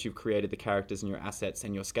them. Once you've created the characters and your assets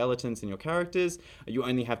and your skeletons and your characters, you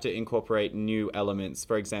only have to incorporate new elements.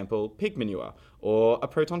 For example, pig manure or a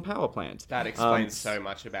proton power plant. That explains so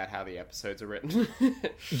much about how the episodes are written.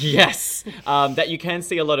 Yes, that you can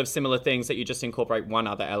see a lot of similar things that you just incorporate one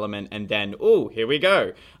other element and then, here we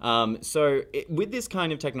go. With this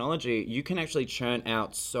kind of technology, you can actually churn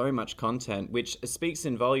out so much content, which speaks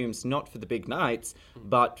in volumes not for The Big Nights,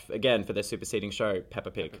 but again, for their superseding show, Peppa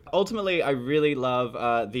Pig. Ultimately, I really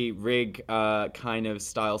love the rig kind of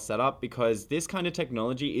style setup, because this kind of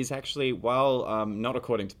technology is actually, while not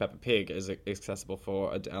according to Peppa Pig, is accessible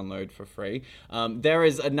for a download for free. There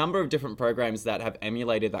is a number of different programs that have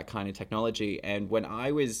emulated that kind of technology, and when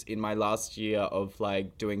I was in my last year of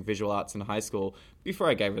doing visual arts in high school, before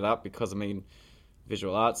I gave it up, because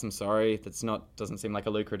visual arts, I'm sorry, doesn't seem like a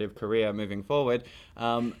lucrative career moving forward.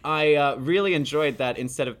 I really enjoyed that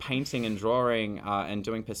instead of painting and drawing and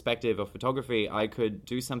doing perspective or photography, I could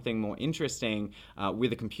do something more interesting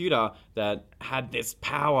with a computer that had this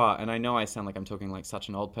power. And I know I sound like I'm talking like such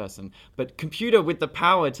an old person, but computer with the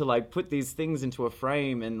power to put these things into a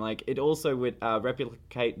frame, and it also would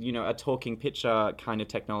replicate, a talking picture kind of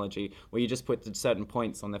technology where you just put certain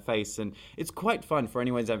points on their face. And it's quite fun for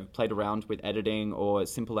anyone who's ever played around with editing shading or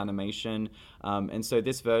simple animation. And so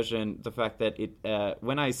this version, the fact that it,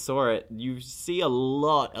 when I saw it, you see a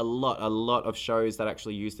lot of shows that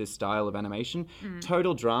actually use this style of animation.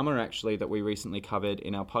 Total Drama, actually, that we recently covered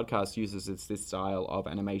in our podcast, uses this style of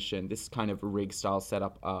animation, this kind of rig style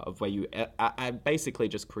setup of where you basically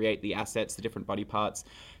just create the assets, the different body parts,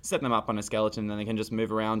 set them up on a skeleton, and then they can just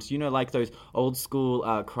move around. You know, like those old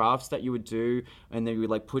school crafts that you would do, and then you would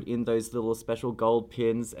like put in those little special gold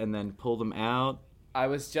pins and then pull them out. I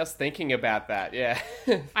was just thinking about that, yeah.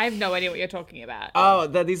 I have no idea what you're talking about. Oh,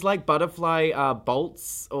 they're these like butterfly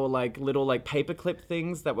bolts or like little like paperclip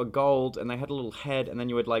things that were gold, and they had a little head, and then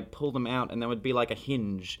you would like pull them out, and there would be like a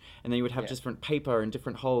hinge, and then you would have different paper and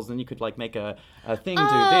different holes, and you could like make a thing do this.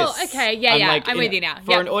 Oh, okay, yeah, I'm with you now.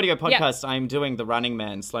 For an audio podcast, I'm doing the Running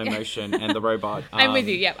Man slow motion and the robot. I'm with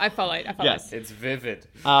you, yep, I followed. Yes. It's vivid.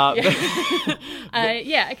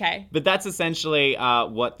 Yeah, okay. But that's essentially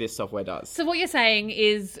what this software does. So what you're saying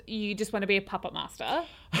is you just want to be a puppet master,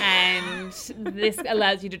 and this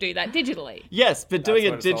allows you to do that digitally. Yes, but doing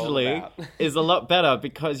it what it's all digitally about. is a lot better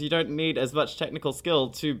because you don't need as much technical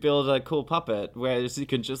skill to build a cool puppet, whereas you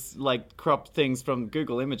can just like crop things from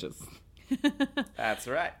Google Images. That's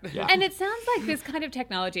right. Yeah. And it sounds like this kind of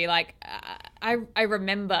technology, like I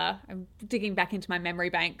remember, I'm digging back into my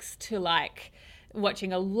memory banks to like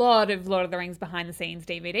watching a lot of Lord of the Rings behind the scenes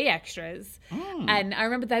DVD extras. And I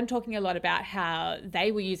remember them talking a lot about how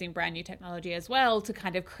they were using brand new technology as well to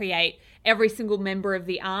kind of create every single member of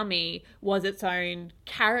the army was its own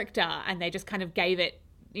character, and they just kind of gave it,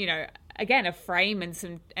 you know, again, a frame and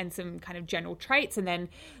some kind of general traits, and then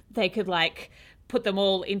they could like put them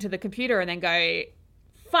all into the computer and then go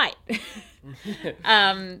fight.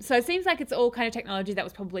 So it seems like it's all kind of technology that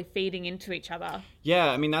was probably feeding into each other. Yeah,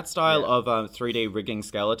 I mean, that style of 3D rigging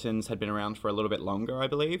skeletons had been around for a little bit longer, I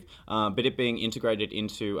believe. But it being integrated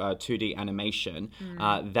into 2D animation,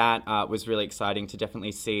 that was really exciting to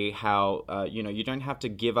definitely see how, you don't have to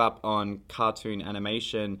give up on cartoon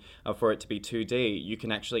animation for it to be 2D. You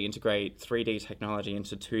can actually integrate 3D technology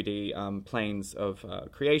into 2D planes of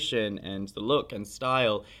creation and the look and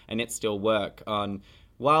style, and it still work on...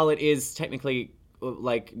 While it is technically,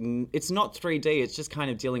 like, it's not 3D, it's just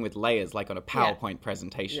kind of dealing with layers, like on a PowerPoint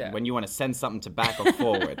presentation, when you want to send something to back or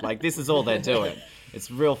forward. Like, this is all they're doing. It's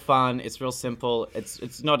real fun, it's real simple.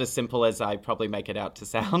 It's not as simple as I probably make it out to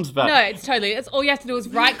sound, but... No, it's totally, it's all you have to do is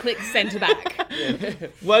right-click, send to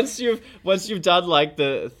back. Once you've done, like,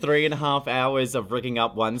 the 3.5 hours of rigging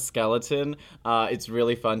up one skeleton, it's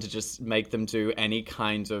really fun to just make them do any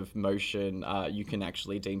kind of motion you can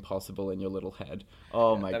actually deem possible in your little head.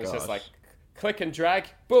 Oh my gosh. It's just like, click and drag,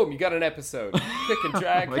 boom, you got an episode. Click and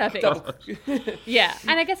drag, Perfect. double. Yeah,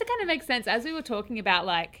 and I guess it kind of makes sense as we were talking about,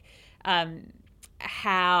 like,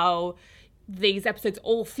 how these episodes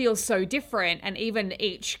all feel so different, and even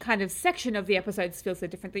each kind of section of the episodes feels so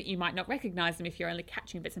different that you might not recognize them if you're only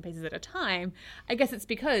catching bits and pieces at a time. I guess it's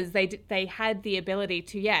because they had the ability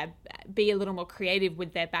to be a little more creative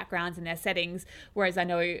with their backgrounds and their settings, whereas I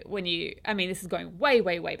know this is going way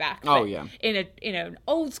back. Oh yeah. In an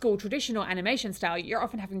old school traditional animation style, you're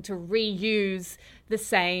often having to reuse the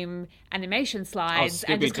same animation slides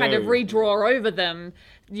and just kind of redraw over them,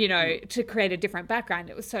 to create a different background.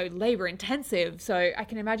 It was so labor intensive. So I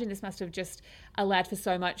can imagine this must have just allowed for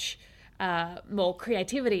so much more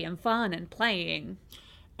creativity and fun and playing.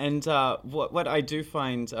 And what I do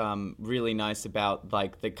find really nice about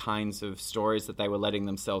like the kinds of stories that they were letting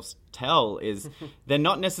themselves tell is they're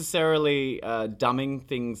not necessarily dumbing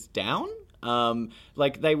things down.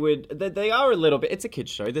 Like they are a little bit. It's a kids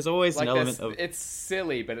show. There's always Like an element of it's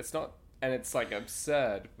silly, but it's not, and it's like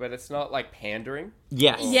absurd, but it's not like pandering.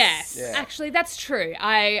 yes. Yes, Yeah. actually, that's true.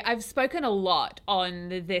 I've spoken a lot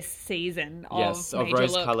on this season of Of Major Look.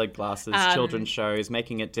 rose-coloured glasses, children's shows,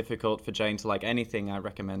 making it difficult for Jane to like anything I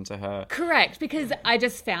recommend to her. Correct, because I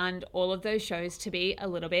just found all of those shows to be a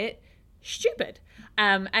little bit stupid.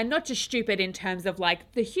 And not just stupid in terms of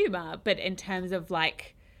like the humor, but in terms of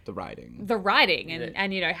like The writing.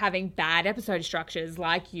 and having bad episode structures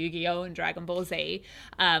like Yu-Gi-Oh! And Dragon Ball Z,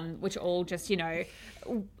 which all just,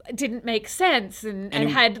 didn't make sense and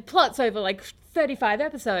had plots over like 35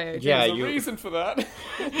 episodes. Yeah, There's a reason for that.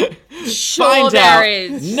 Sure Find there out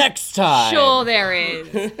is. next time. Sure there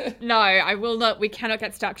is. No, I will not. We cannot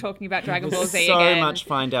get stuck talking about Dragon Ball Z so again. much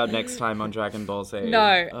find out next time on Dragon Ball Z.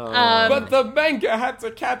 No. But the manga had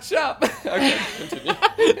to catch up. Okay, continue.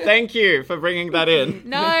 Thank you for bringing that in.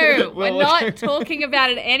 No, Well, we're not talking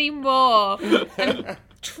about it anymore. I'm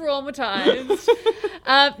traumatized.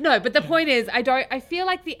 No, but the point is, I feel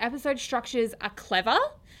like the episode structures are clever.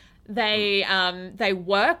 They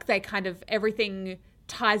work. They kind of, everything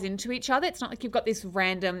ties into each other. It's not like you've got this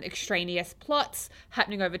random extraneous plots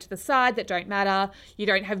happening over to the side that don't matter. You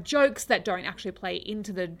don't have jokes that don't actually play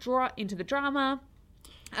into the drama.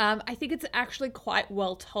 I think it's actually quite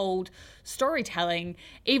well told storytelling,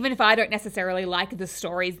 even if I don't necessarily like the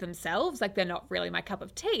stories themselves. Like, they're not really my cup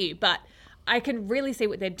of tea, but I can really see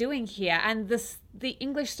what they're doing here. And the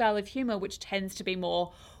English style of humor, which tends to be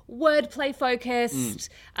more wordplay focused.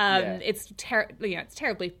 It's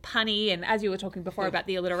terribly punny, and as you were talking before about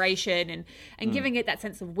the alliteration and giving it that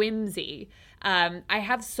sense of whimsy, I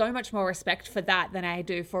have so much more respect for that than I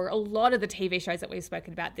do for a lot of the TV shows that we've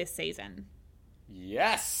spoken about this season.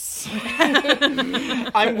 Yes.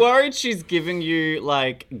 I'm worried she's giving you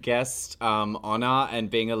like guest honor and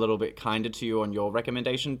being a little bit kinder to you on your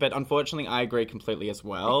recommendation, but unfortunately I agree completely as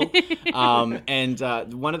well. And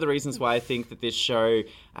one of the reasons why I think that this show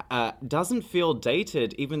doesn't feel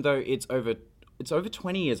dated, even though it's over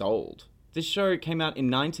 20 years old. This show came out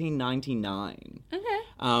in 1999.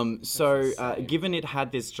 Okay. Given it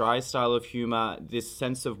had this dry style of humor, this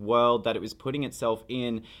sense of world that it was putting itself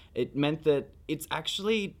in, it meant that it's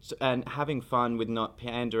actually having fun with not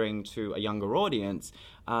pandering to a younger audience,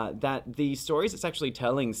 that the stories it's actually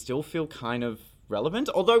telling still feel kind of relevant.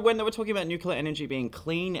 Although when they were talking about nuclear energy being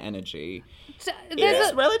clean energy,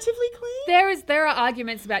 it's relatively clean. There are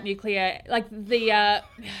arguments about nuclear, like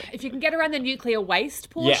if you can get around the nuclear waste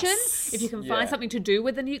portion, if you can find something to do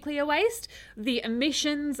with the nuclear waste, the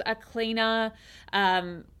emissions are cleaner.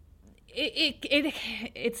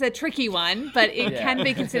 It's a tricky one, but it can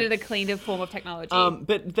be considered a cleaner form of technology.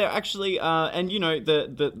 But they're actually, and you know,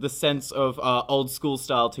 the sense of old school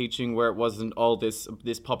style teaching where it wasn't all this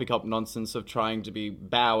poppycock nonsense of trying to be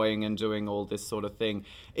bowing and doing all this sort of thing.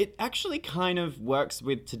 It actually kind of works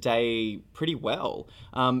with today pretty well,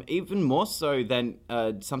 even more so than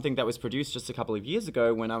something that was produced just a couple of years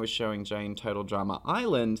ago when I was showing Jane Total Drama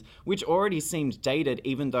Island, which already seemed dated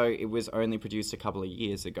even though it was only produced a couple of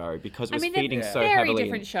years ago because it was feeding so heavily. Very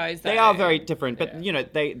different shows, though. They are very different, but you know,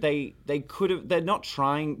 they could have. They're not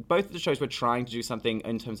trying. Both of the shows were trying to do something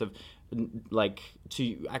in terms of like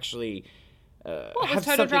to actually. What was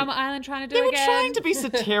Total Drama Island trying to do again? They were trying to be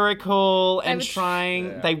satirical and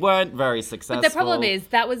trying... They weren't very successful. But the problem is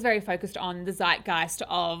that was very focused on the zeitgeist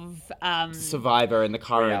of... Survivor and the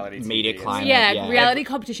current media climate. Yeah, reality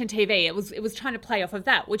competition TV. It was trying to play off of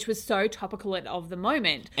that, which was so topical of the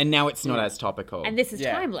moment. And now it's not as topical. And this is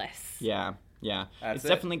timeless. Yeah. It's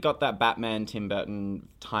definitely got that Batman, Tim Burton,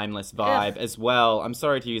 timeless vibe as well. I'm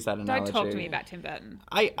sorry to use that analogy. Don't talk to me about Tim Burton.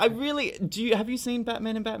 I really... Have you seen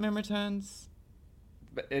Batman and Batman Returns?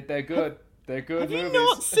 They're good. They're good movies. Have you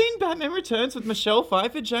not seen Batman Returns with Michelle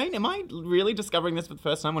Pfeiffer, Jane? Am I really discovering this for the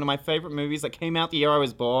first time? One of my favourite movies that came out the year I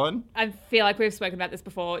was born. I feel like we've spoken about this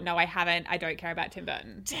before. No, I haven't. I don't care about Tim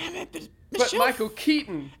Burton. Damn it. But Michael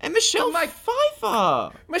Keaton. And Michelle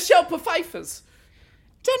Pfeiffer. Michelle Pfeiffer's.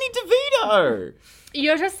 Danny DeVito.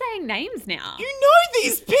 You're just saying names now. You know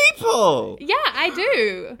these people. Yeah, I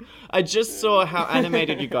do. I just saw how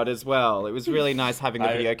animated you got as well. It was really nice having the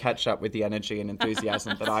video catch up with the energy and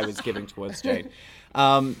enthusiasm that I was giving towards Jade.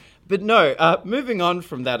 But no, moving on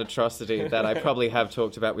from that atrocity that I probably have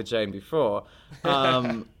talked about with Jane before,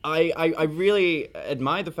 I really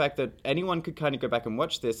admire the fact that anyone could kind of go back and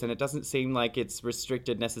watch this, and it doesn't seem like it's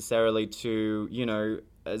restricted necessarily to, you know,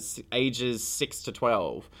 ages 6 to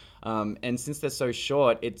 12. And since they're so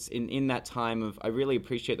short, it's in that time of, I really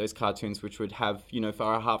appreciate those cartoons which would have, you know,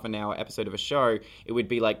 for a half an hour episode of a show, it would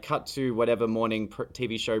be like cut to whatever morning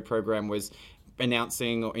TV show program was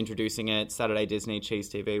announcing or introducing it, Saturday Disney, Cheese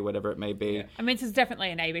TV, whatever it may be. Yeah. I mean, this is definitely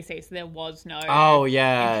an ABC, so there was no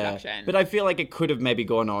introduction. But I feel like it could have maybe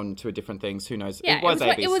gone on to different things. Who knows? Yeah, it was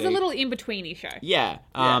ABC. It was a little in-betweeny show. Yeah.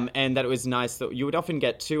 And that it was nice that you would often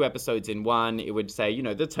get 2 episodes in one. It would say, you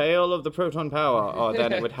know, the tale of the proton power, or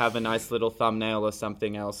then it would have a nice little thumbnail or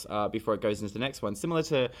something else before it goes into the next one. Similar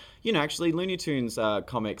to, you know, actually Looney Tunes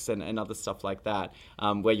comics and other stuff like that,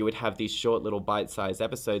 where you would have these short little bite-sized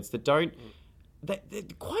episodes that don't... They're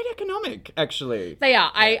quite economic, actually. They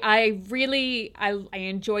are. I really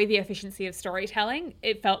enjoy the efficiency of storytelling.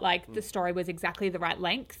 It felt like the story was exactly the right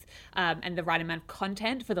length and the right amount of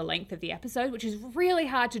content for the length of the episode, which is really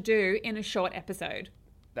hard to do in a short episode.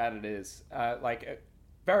 That it is.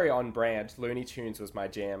 Very on brand. Looney Tunes was my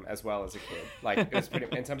jam as well as a kid. Like, it was pretty,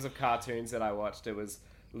 in terms of cartoons that I watched, it was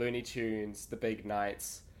Looney Tunes, The Big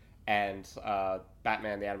Nights, and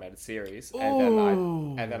Batman the Animated Series,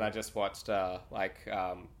 and then I just watched like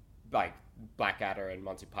Blackadder and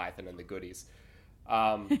Monty Python and the goodies.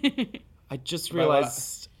 I I just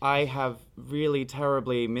realized I have really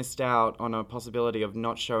terribly missed out on a possibility of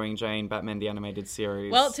not showing Jane Batman the Animated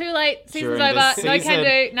Series. Well, too late. Season's during over. this No can season.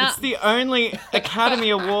 do. Nah. It's the only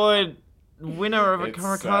Academy Award winner of a It's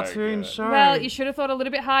cartoon so good. show. Well, you should have thought a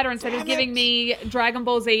little bit harder instead of Damn giving it. me Dragon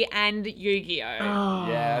Ball Z and Yu-Gi-Oh.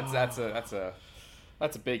 Yeah,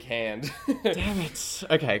 that's a big hand. Damn it.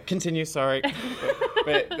 Okay, continue, sorry.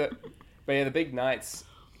 but yeah, the big nights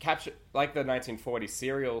capture, like the 1940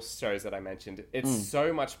 serial shows that I mentioned. It's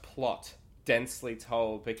so much plot densely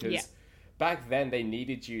told because Yeah. back then they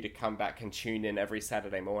needed you to come back and tune in every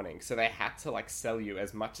Saturday morning, so they had to like sell you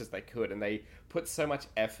as much as they could, and they put so much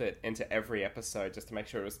effort into every episode just to make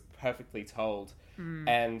sure it was perfectly told.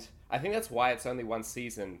 And I think that's why it's only one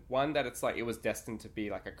season. One, that it's like it was destined to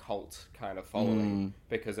be like a cult kind of following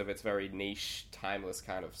because of its very niche, timeless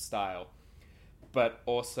kind of style, but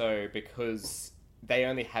also because they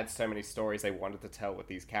only had so many stories they wanted to tell with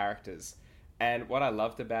these characters. And what I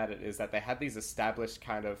loved about it is that they had these established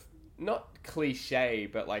kind of, not cliche,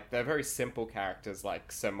 but like they're very simple characters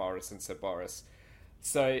like Sir Morris and Sir Boris.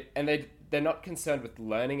 So, and they're not concerned with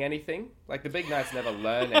learning anything. Like the Big Knights never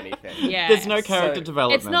learn anything. Yeah. There's no character So-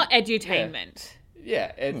 development. It's not edutainment.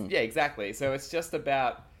 Yeah, yeah, exactly. So it's just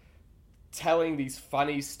about telling these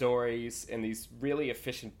funny stories in these really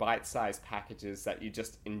efficient bite-sized packages that you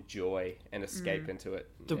just enjoy and escape into it.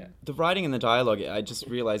 The writing and the dialogue, I just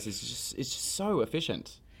realized, it's just so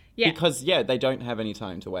efficient. Yeah. Because, they don't have any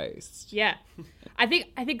time to waste. Yeah. I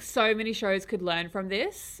think so many shows could learn from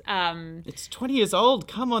this. It's 20 years old.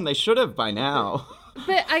 Come on, they should have by now.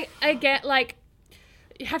 But I get, like,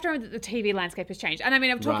 you have to remember that the TV landscape has changed. And I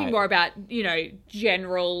mean, I'm talking Right. more about,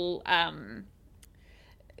 general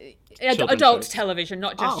Children's adult shows. television,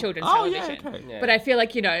 not just children's Oh, yeah, television. okay. Yeah. But I feel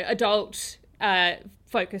like, adult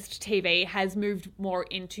focused TV has moved more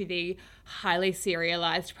into the highly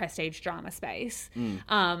serialized prestige drama space,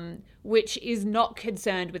 which is not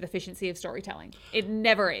concerned with efficiency of storytelling. It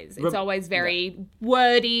never is. It's always very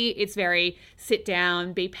wordy. It's very sit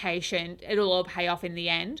down, be patient. It'll all pay off in the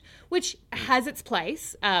end, which has its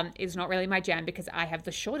place. Is not really my jam because I have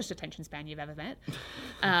the shortest attention span you've ever met.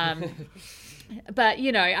 But,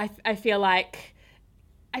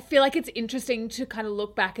 I feel like it's interesting to kind of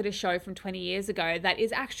look back at a show from 20 years ago that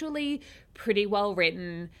is actually pretty well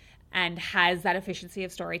written and has that efficiency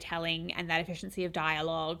of storytelling and that efficiency of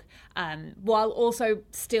dialogue, while also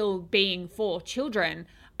still being for children.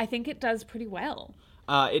 I think it does pretty well.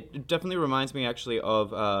 It definitely reminds me, actually,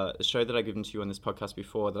 of a show that I've given to you on this podcast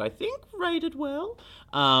before that I think rated well,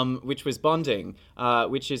 which was Bonding,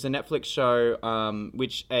 which is a Netflix show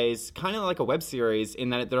which is kind of like a web series in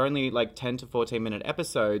that they're only like 10 to 14-minute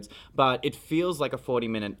episodes, but it feels like a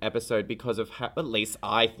 40-minute episode because of how, at least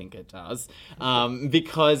I think it does,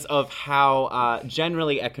 because of how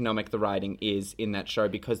generally economic the writing is in that show,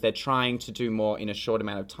 because they're trying to do more in a short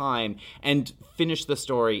amount of time and finish the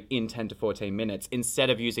story in 10 to 14 minutes instead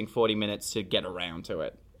of using 40 minutes to get around to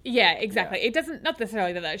it. Yeah, exactly. It doesn't, not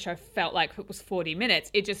necessarily that show felt like it was 40 minutes.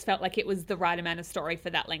 It just felt like it was the right amount of story for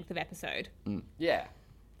that length of episode, Yeah.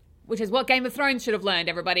 which is what Game of Thrones should have learned,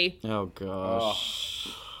 everybody. Oh, gosh.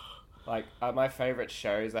 Like, my favorite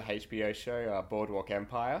shows, a HBO show, Boardwalk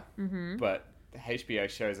Empire. Mm-hmm. But the HBO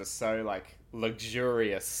shows are so, like,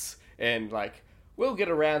 luxurious and, like, we'll get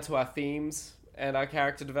around to our themes and our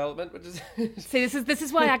character development, which is... See, this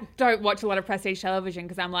is why I don't watch a lot of prestige television,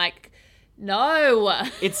 because I'm like, no.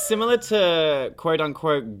 It's similar to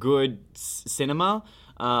quote-unquote good cinema.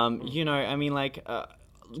 I mean, like...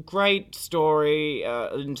 great story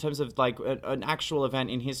in terms of like an actual event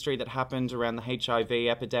in history that happened around the HIV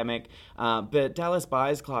epidemic. But Dallas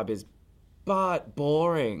Buyers Club is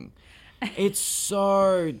boring. It's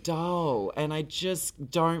so dull, and I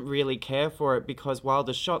just don't really care for it, because while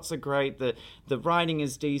the shots are great, the writing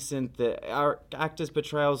is decent, our actors'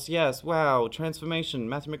 portrayals, yes, wow, transformation,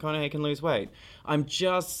 Matthew McConaughey can lose weight. I'm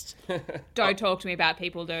just... Don't talk to me about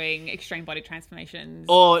people doing extreme body transformations.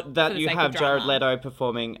 Or for that the you sake have of Jared drama. Leto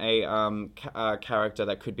performing a character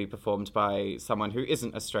that could be performed by someone who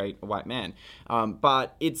isn't a straight white man.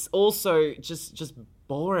 But it's also just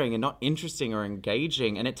boring and not interesting or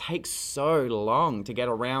engaging, and it takes so long to get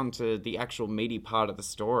around to the actual meaty part of the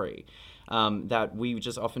story, that we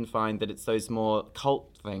just often find that it's those more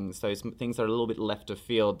cult things, those things that are a little bit left of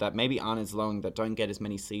field, that maybe aren't as long, that don't get as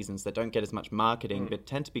many seasons, that don't get as much marketing, but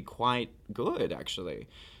tend to be quite good, actually.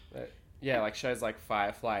 Yeah, like shows like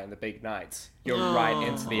Firefly and The Big Nights. You're right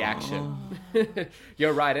into the action.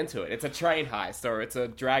 You're right into it. It's a train heist or it's a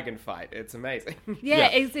dragon fight. It's amazing. Yeah,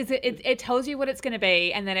 it tells you what it's going to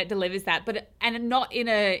be, and then it delivers that, and not in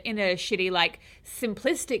a shitty, like,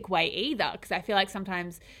 simplistic way either. Because I feel like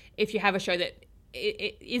sometimes if you have a show that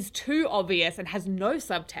it is too obvious and has no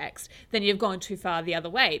subtext, then you've gone too far the other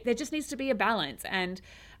way. There just needs to be a balance. And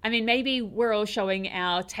I mean, maybe we're all showing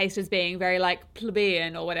our taste as being very, like,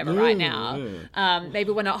 plebeian or whatever right now.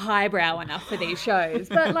 Maybe we're not highbrow enough for these shows.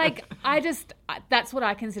 But, like, that's what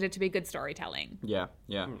I consider to be good storytelling. Yeah.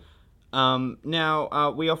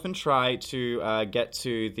 Now, we often try to get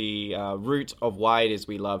to the root of why it is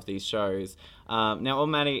we love these shows. Now,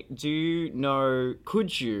 Maddie,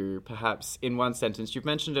 could you perhaps, in one sentence, you've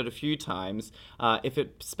mentioned it a few times, if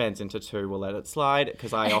it spans into two, we'll let it slide,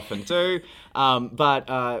 because I often do,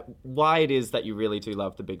 but why it is that you really do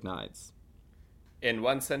love The Big Nights? In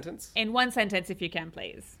one sentence? In one sentence, if you can,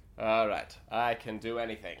 please. All right. I can do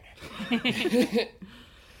anything.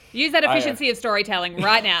 Use that efficiency of storytelling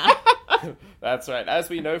right now. That's right. As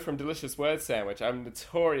we know from Delicious Word Sandwich, I'm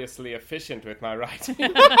notoriously efficient with my writing.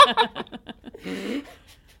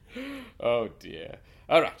 Oh, dear.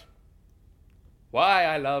 All right. Why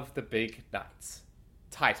I love The Big Nights.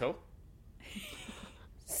 Title.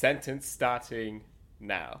 Sentence starting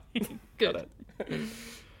now. Good.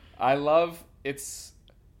 I love its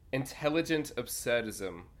intelligent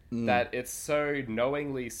absurdism, that it's so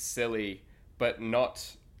knowingly silly, but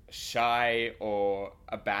not shy or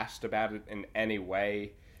abashed about it in any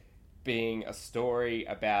way, being a story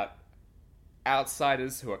about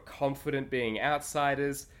outsiders who are confident being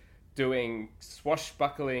outsiders, doing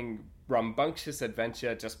swashbuckling, rambunctious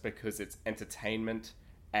adventure just because it's entertainment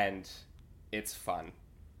and it's fun.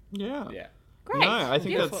 Yeah. Great. No, I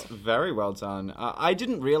think Beautiful. that's very well done. I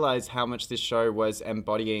didn't realize how much this show was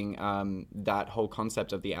embodying that whole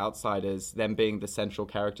concept of the outsiders, them being the central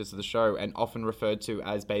characters of the show, and often referred to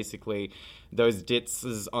as basically those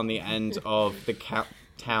ditzes on the end of the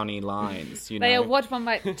towny lines. You know, They are what one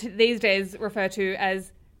might these days refer to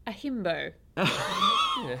as a himbo.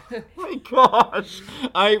 my gosh,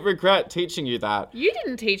 I regret teaching you that. You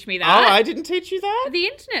didn't teach me Oh, that. I didn't teach you that? The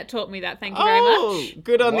internet taught me that. Thank you very much.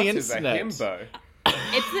 Good on What the is a internet. himbo?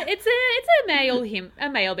 It's a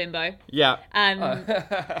male bimbo.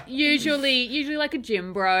 Yeah. Usually like a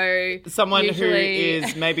gym bro. Someone who Usually-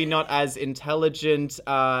 is maybe not as intelligent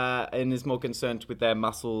and is more concerned with their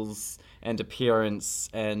muscles and appearance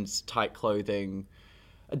and tight clothing.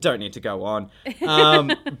 I don't need to go on.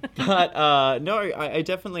 But no, I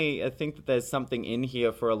definitely think that there's something in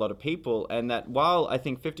here for a lot of people, and that while I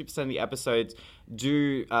think 50% of the episodes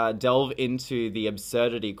do delve into the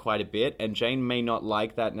absurdity quite a bit, and Jane may not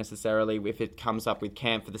like that necessarily if it comes up with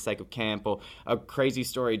camp for the sake of camp or a crazy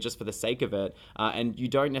story just for the sake of it, and you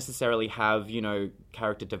don't necessarily have,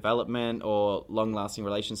 character development or long-lasting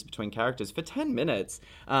relations between characters for 10 minutes,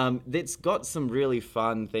 it's got some really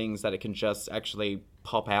fun things that it can just actually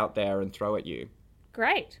pop out there and throw at you.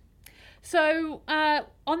 Great. So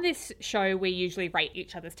on this show, we usually rate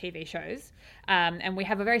each other's TV shows, and we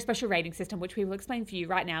have a very special rating system, which we will explain for you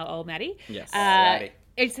right now, old Maddie. Yes.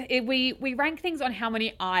 We rank things on how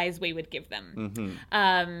many eyes we would give them.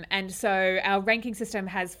 And so our ranking system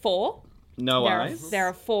has 4. No eyes. There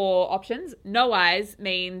are 4 options. No eyes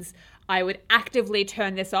means I would actively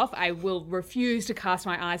turn this off. I will refuse to cast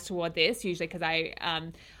my eyes toward this, usually because I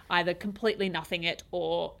either completely nothing it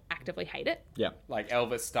or actively hate it. Yeah. Like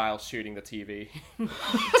Elvis style shooting the TV.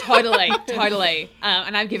 Totally.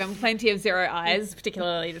 And I've given plenty of 0 eyes,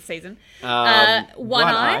 particularly this season. One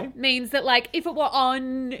eye means that, like, if it were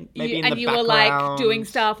on Maybe in and the you were, like, background. doing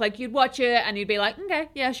stuff, like, you'd watch it and you'd be like, okay,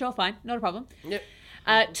 yeah, sure, fine, not a problem. Yep.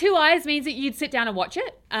 2 eyes means that you'd sit down and watch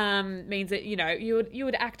it. Means that, you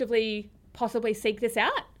would actively possibly seek this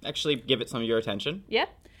out. Actually give it some of your attention. Yep.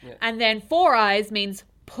 And then 4 eyes means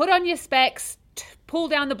put on your specs, pull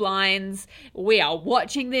down the blinds. We are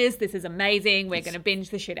watching this. This is amazing. We're going to binge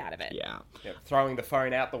the shit out of it. Yeah. Yep. Throwing the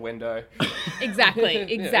phone out the window.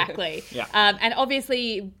 Exactly. Yeah. And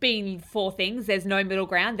obviously, being 4 things, there's no middle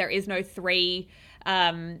ground. There is no 3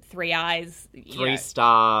 eyes.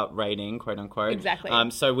 3-star rating, quote unquote. Exactly.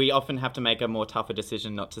 So we often have to make a more tougher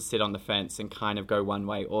decision not to sit on the fence and kind of go one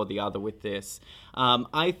way or the other with this.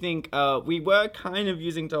 I think we were kind of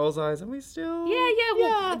using doll's eyes, and we still... Yeah.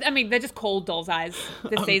 Well, I mean, they're just called doll's eyes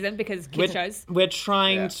this season because kid shows. We're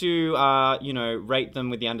trying to, rate them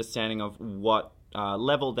with the understanding of what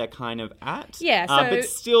level they're kind of at. Yeah, but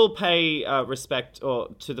still pay respect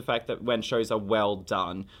to the fact that when shows are well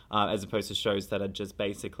done, as opposed to shows that are just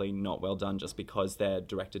basically not well done just because they're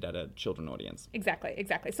directed at a children audience. Exactly.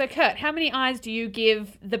 So, Kurt, how many eyes do you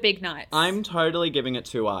give The Big Nights? I'm totally giving it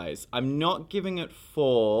 2 eyes. I'm not giving it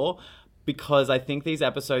 4 because I think these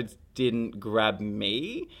episodes didn't grab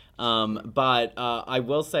me. But I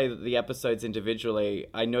will say that the episodes individually,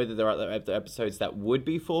 I know that there are other episodes that would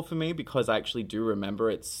be 4 for me because I actually do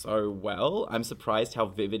remember it so well. I'm surprised how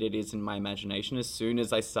vivid it is in my imagination. As soon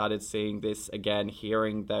as I started seeing this again,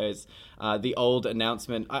 hearing those, the old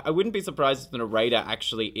announcement, I wouldn't be surprised if the narrator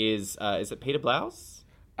actually is it Peter Blouse?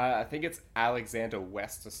 I think it's Alexander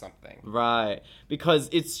West or something. Right, because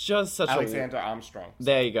it's just such Alexander Armstrong.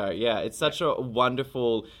 There you go, yeah. It's such a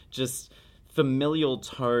wonderful, just familial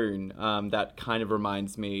tone that kind of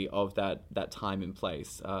reminds me of that time and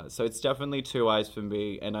place. So it's definitely 2 eyes for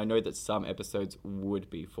me, and I know that some episodes would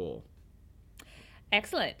be 4.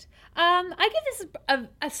 Excellent. I give this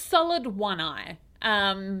a solid 1 eye.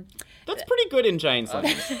 That's pretty good in Jane's eyes.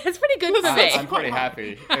 It's pretty good for me. I'm pretty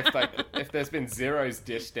happy. If there's been zeros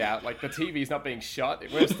dished out, like the TV's not being shot,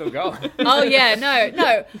 we're still going. Oh yeah,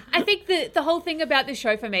 no. I think the whole thing about this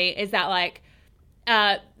show for me is that like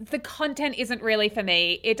the content isn't really for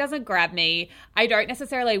me. It doesn't grab me. I don't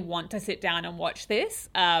necessarily want to sit down and watch this,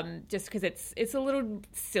 just because it's a little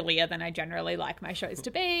sillier than I generally like my shows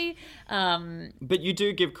to be. But you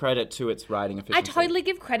do give credit to its writing efficiency. I totally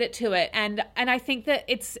give credit to it, and I think that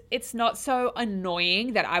it's not so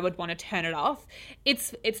annoying that I would want to turn it off.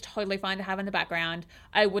 It's totally fine to have in the background.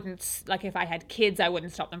 I wouldn't, like, if I had kids, I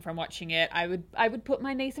wouldn't stop them from watching it. I would put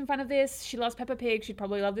my niece in front of this. She loves Peppa Pig. She'd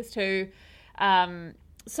probably love this too.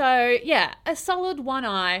 So yeah, a solid 1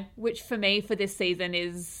 eye, which for me for this season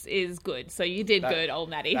is good. So you did good,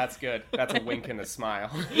 old Maddie. That's good. That's a wink and a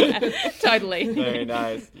smile. Yeah, totally. Very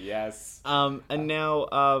nice. Yes. And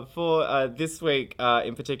now for this week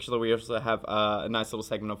in particular, we also have a nice little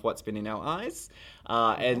segment of what's been in our eyes.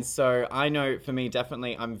 And so I know for me,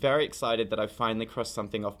 definitely, I'm very excited that I've finally crossed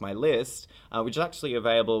something off my list, which is actually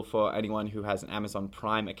available for anyone who has an Amazon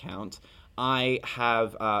Prime account. I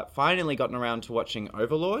have finally gotten around to watching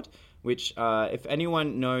Overlord, which, if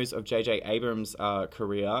anyone knows of J.J. Abrams'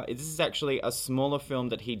 career, this is actually a smaller film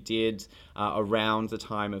that he did around the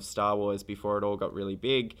time of Star Wars before it all got really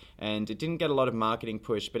big, and it didn't get a lot of marketing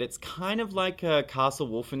push, but it's kind of like a Castle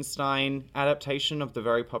Wolfenstein adaptation of the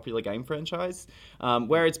very popular game franchise,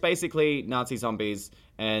 where it's basically Nazi zombies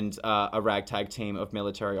and a ragtag team of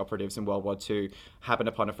military operatives in World War II happen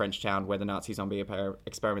upon a French town where the Nazi zombie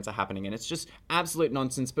experiments are happening. And it's just absolute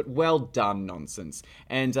nonsense, but well done nonsense.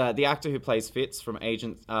 And the actor who plays Fitz from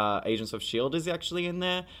Agents of S.H.I.E.L.D. is actually in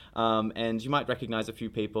there. And you might recognize a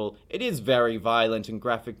few people. It is very violent and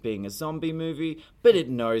graphic being a zombie movie, but it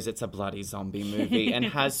knows it's a bloody zombie movie and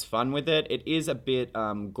has fun with it. It is a bit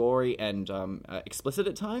gory and explicit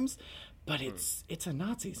at times, but it's a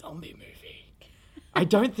Nazi zombie movie. I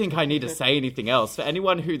don't think I need to say anything else. For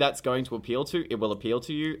anyone who that's going to appeal to, it will appeal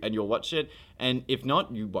to you and you'll watch it. And if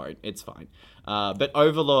not, you won't. It's fine. But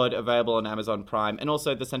Overlord, available on Amazon Prime. And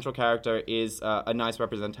also the central character is a nice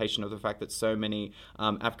representation of the fact that so many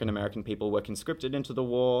African-American people were conscripted into the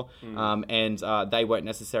war. And they weren't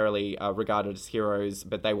necessarily regarded as heroes,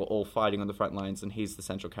 but they were all fighting on the front lines. And he's the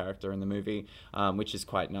central character in the movie, which is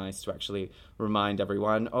quite nice to actually remind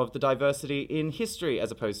everyone of the diversity in history as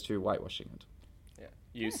opposed to whitewashing it.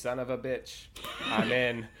 You son of a bitch. I'm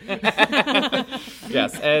in.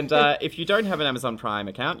 Yes, and if you don't have an Amazon Prime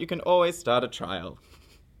account, you can always start a trial.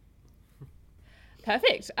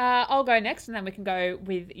 Perfect. I'll go next, and then we can go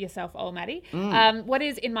with yourself, old Maddie. What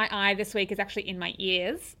is in my eye this week is actually in my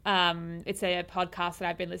ears. It's a podcast that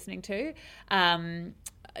I've been listening to.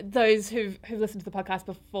 Those who've listened to the podcast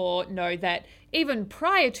before know that even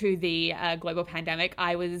prior to the global pandemic,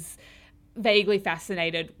 I was vaguely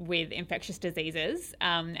fascinated with infectious diseases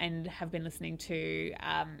and have been listening to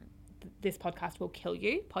This Podcast Will Kill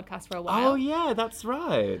You podcast for a while. Oh, yeah, that's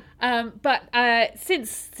right. But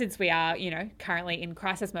since we are, currently in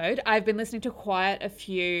crisis mode, I've been listening to quite a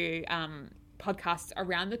few podcasts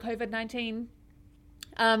around the COVID-19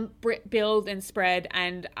 build and spread,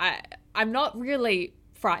 and I'm not really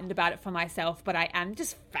frightened about it for myself, but I am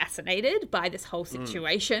just fascinated by this whole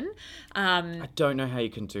situation. I don't know how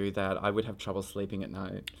you can do that. I would have trouble sleeping at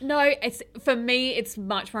night. No, for me, it's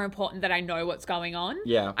much more important that I know what's going on.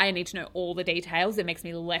 Yeah. I need to know all the details. It makes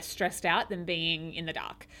me less stressed out than being in the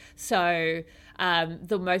dark. So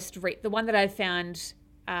the one that I've found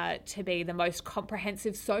to be the most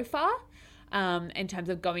comprehensive so far, in terms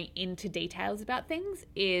of going into details about things,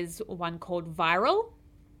 is one called Viral.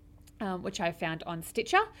 which I found on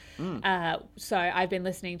Stitcher. So I've been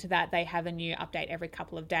listening to that. They have a new update every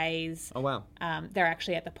couple of days. Oh, wow. They're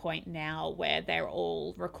actually at the point now where they're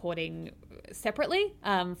all recording separately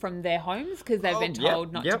from their homes because they've been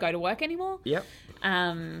told not to go to work anymore. Yep.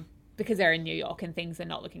 Because they're in New York and things are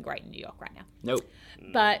not looking great in New York right now. Nope.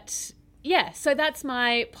 But yeah, so that's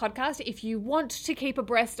my podcast. If you want to keep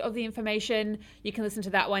abreast of the information, you can listen to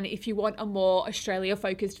that one. If you want a more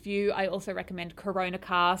Australia-focused view, I also recommend Corona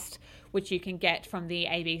Cast, which you can get from the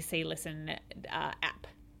ABC Listen app.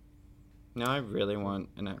 No, I really want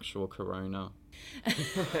an actual Corona.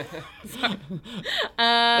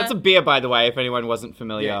 That's a beer, by the way, if anyone wasn't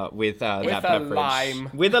familiar with that beverage. Lime.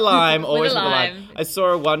 With a lime. Always with a lime. lime. I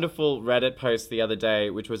saw a wonderful Reddit post the other day,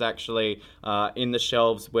 which was actually in the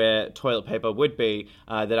shelves where toilet paper would be,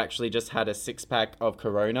 that actually just had a 6-pack of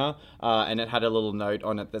Corona, and it had a little note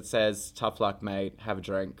on it that says, "Tough luck, mate. Have a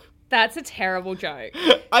drink." That's a terrible joke.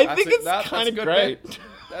 I think it's kind of great. Bit.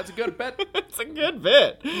 That's a good bit. It's a good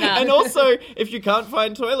bit. No. And also, if you can't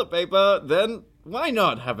find toilet paper, then why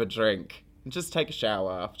not have a drink? And just take a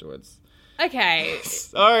shower afterwards. Okay.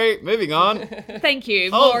 Sorry, moving on. Thank you.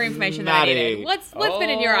 Oh, More information than I needed. Maddie. What's been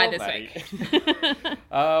in your eye this Maddie.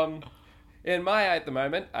 week? In my eye at the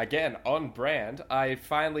moment, again, on brand, I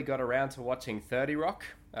finally got around to watching 30 Rock.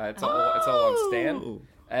 It's all on Stan.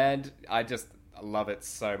 And I just love it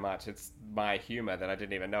so much. It's my humor that I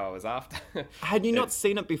didn't even know I was after. Had you not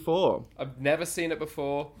seen it before? I've never seen it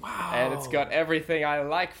before. Wow. And it's got everything I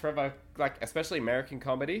like from especially American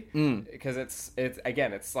comedy. Because it's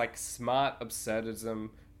like smart absurdism,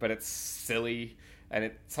 but it's silly.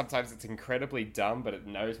 And sometimes it's incredibly dumb, but it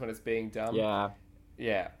knows when it's being dumb. Yeah.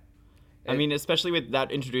 Yeah. I mean, especially with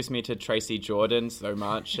that introduced me to Tracy Jordan so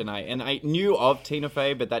much, and I knew of Tina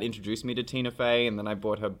Fey, but that introduced me to Tina Fey, and then I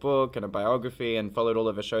bought her book and a biography and followed all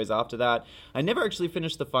of her shows after that. I never actually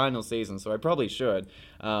finished the final season, so I probably should.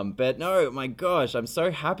 But no, my gosh, I'm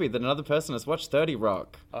so happy that another person has watched 30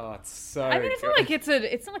 Rock. Oh, it's so I mean, it's not good. like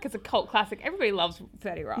it's not like it's a cult classic. Everybody loves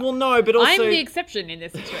 30 Rock. Well, no, but also I'm the exception in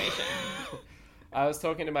this situation. I was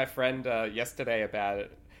talking to my friend yesterday about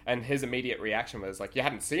it, and his immediate reaction was like, "You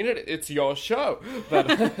hadn't seen it? It's your show." But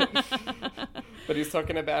he's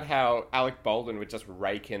talking about how Alec Baldwin would just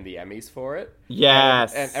rake in the Emmys for it.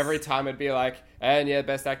 Yes. And every time it'd be like, "And yeah,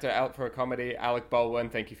 best actor out for a comedy, Alec Baldwin.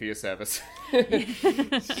 Thank you for your service."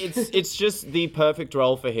 it's just the perfect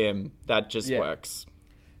role for him that just works.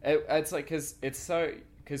 It's like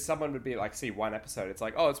because someone would be like, see one episode, it's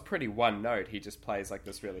like, oh, it's pretty one note. He just plays like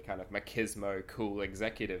this really kind of machismo, cool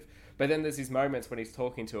executive. But then there's these moments when he's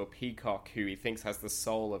talking to a peacock who he thinks has the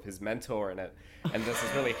soul of his mentor in it, and there's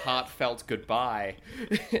this really heartfelt goodbye,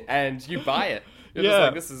 and you buy it. You're just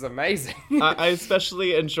like, this is amazing. I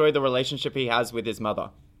especially enjoy the relationship he has with his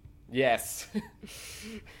mother. Yes.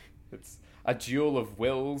 It's a duel of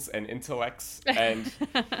wills and intellects, and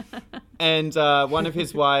And one of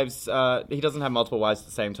his wives, he doesn't have multiple wives at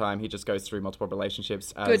the same time. He just goes through multiple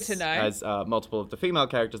relationships. Good to know. As multiple of the female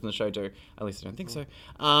characters in the show do. At least I don't think so.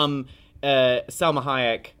 Salma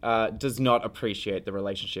Hayek does not appreciate the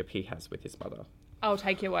relationship he has with his mother. I'll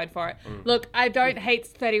take your word for it. Look, I don't hate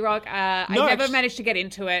 30 Rock. I never managed to get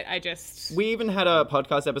into it. We even had a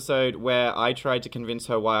podcast episode where I tried to convince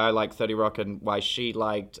her why I like 30 Rock and why she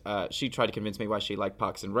liked... she tried to convince me why she liked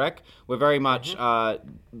Parks and Rec. We're very much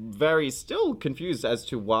very still confused as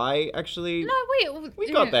to why, actually... No,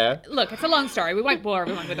 we got there. Look, it's a long story. We won't bore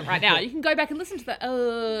everyone with it right now. You can go back and listen to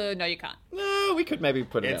the... no, you can't. No, we could maybe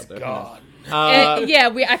put it it's out there. gone. Yeah,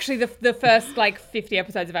 we actually, the first 50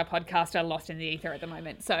 episodes of our podcast are lost in the ether at the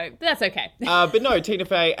moment, so that's okay. But no, Tina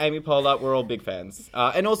Fey, Amy Poehler, we're all big fans.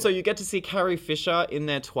 And also, you get to see Carrie Fisher in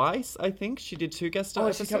there twice, I think. She did 2 guest star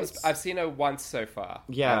episodes. I've seen her once so far.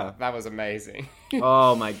 Yeah. That was amazing.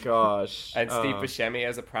 Oh my gosh. And Steve Buscemi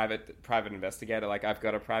as a private investigator. Like, I've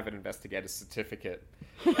got a private investigator certificate.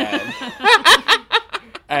 And,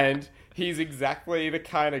 and he's exactly the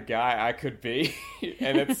kind of guy I could be.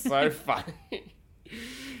 And it's so funny.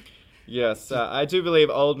 Yes, I do believe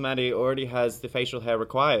old Maddie already has the facial hair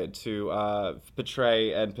required to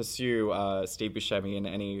portray and pursue Steve Buscemi in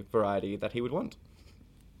any variety that he would want.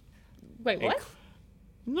 Wait, what?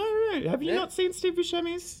 No. Have you not seen Steve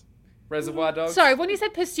Buscemi's? Reservoir Dogs. Sorry, when you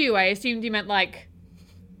said pursue, I assumed you meant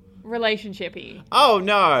relationship-y. Oh,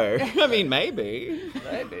 no. I mean, maybe.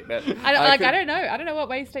 Maybe, but I don't know. I don't know what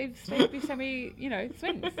way Steve Buscemi,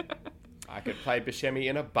 swings. I could play Buscemi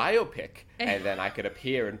in a biopic, and then I could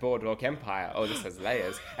appear in Boardwalk Empire. Oh, this has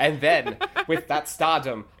layers. And then, with that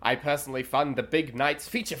stardom, I personally fund the Big Nights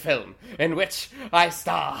feature film, in which I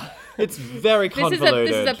star. It's very convoluted.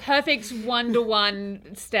 This is a perfect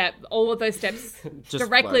one-to-one step. All of those steps Just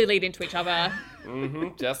directly like- lead into each other.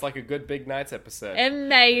 Just like a good Big Nights episode.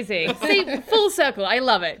 Amazing. See, full circle. I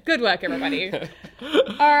love it. Good work, everybody. All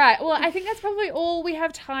right. Well, I think that's probably all we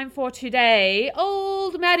have time for today.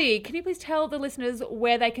 Old Maddie, can you please tell the listeners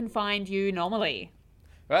where they can find you normally?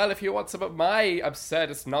 Well, if you want some of my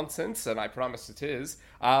absurdist nonsense, and I promise it is,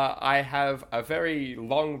 I have a very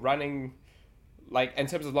long-running... Like, in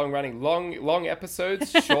terms of long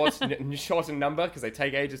episodes, short in number, because they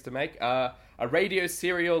take ages to make, a radio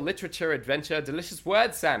serial literature adventure delicious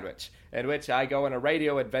word sandwich, in which I go on a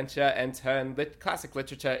radio adventure and turn classic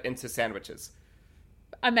literature into sandwiches.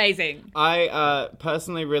 Amazing. I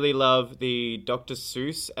personally really love the Dr.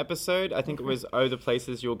 Seuss episode. I think it was Oh, the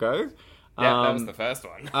Places You'll Go. Yeah, that was the first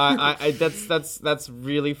one. That's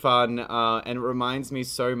really fun, and it reminds me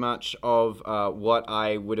so much of what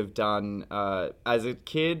I would have done as a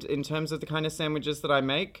kid in terms of the kind of sandwiches that I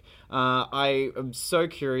make. I am so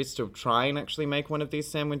curious to try and actually make one of these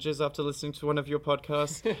sandwiches after listening to one of your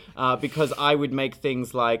podcasts, because I would make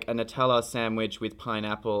things like a Nutella sandwich with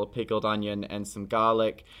pineapple, pickled onion, and some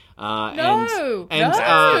garlic. Jazz.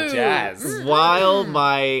 While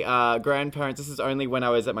my grandparents, this is only when I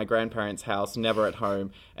was at my grandparents' house, never at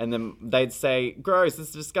home, and then they'd say, gross, this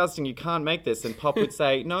is disgusting, you can't make this. And Pop would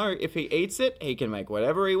say, no, if he eats it, he can make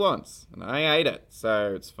whatever he wants. And I ate it,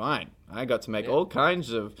 so it's fine. I got to make all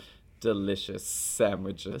kinds of delicious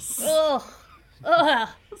sandwiches. Ugh. Ugh.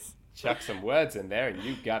 Chuck some words in there and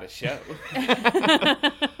you got a show.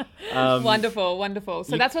 Wonderful, wonderful.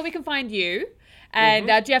 So that's where we can find you. And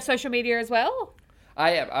do you have social media as well?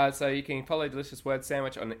 I am. So you can follow Delicious Word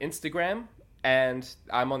Sandwich on Instagram, and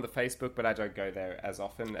I'm on the Facebook, but I don't go there as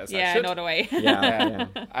often as I should. Nor do we. Yeah.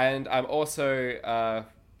 And I'm also a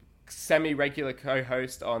semi-regular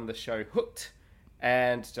co-host on the show Hooked,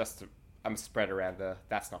 and I'm spread around the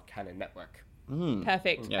That's Not Canon network.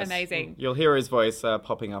 Perfect. Yes. Amazing. You'll hear his voice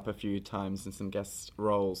popping up a few times in some guest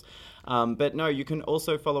roles. But no, you can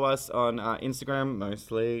also follow us on Instagram,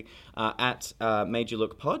 mostly, at Made You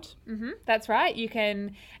Look Pod. That's right. You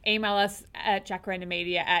can email us at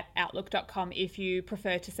jacarandamedia@outlook.com if you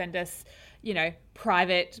prefer to send us,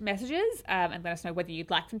 private messages and let us know whether you'd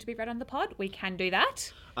like them to be read on the pod. We can do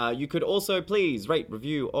that. You could also please rate,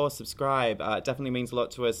 review, or subscribe. It definitely means a lot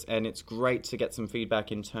to us, and it's great to get some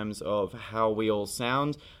feedback in terms of how we all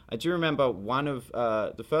sound. I do remember one of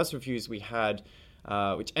the first reviews we had,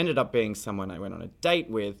 which ended up being someone I went on a date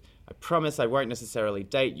with. I promise I won't necessarily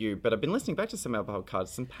date you, but I've been listening back to some of our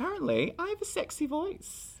podcasts, and apparently I have a sexy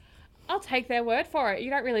voice. I'll take their word for it. You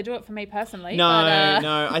don't really do it for me personally. No. but,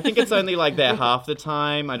 I think it's only like there half the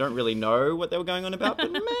time. I don't really know what they were going on about,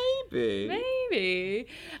 but maybe. Maybe.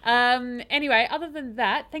 Anyway, other than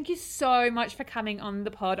that, thank you so much for coming on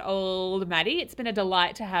the pod, old Maddie. It's been a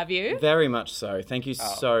delight to have you. Very much so. Thank you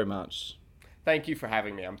so much. Thank you for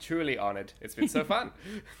having me. I'm truly honoured. It's been so fun.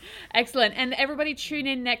 Excellent. And everybody tune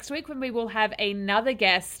in next week when we will have another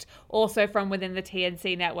guest also from within the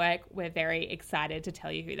TNC network. We're very excited to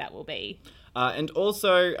tell you who that will be. And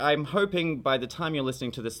also, I'm hoping by the time you're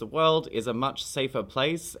listening to this, the world is a much safer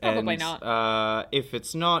place. Probably and, not. If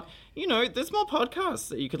it's not, there's more podcasts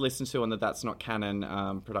that you could listen to on the That's Not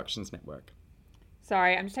Canon Productions Network.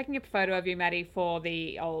 Sorry, I'm just taking a photo of you, Maddie, for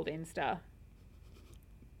the old Insta.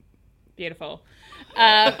 Beautiful.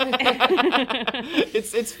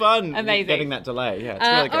 It's fun. Amazing. Getting that delay. Yeah, it's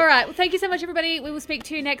really good. All right. Well, thank you so much, everybody. We will speak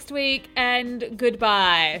to you next week, and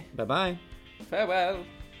goodbye. Bye-bye. Farewell.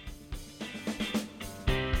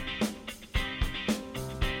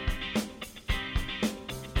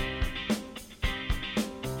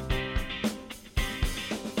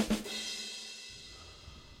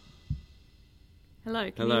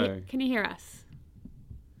 Hello. Hello. Can you hear us?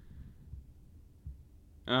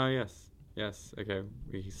 Oh, yes. Yes, okay.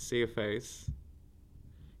 We see a face.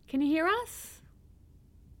 Can you hear us?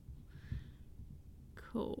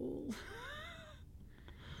 Cool.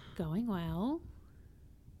 Going well.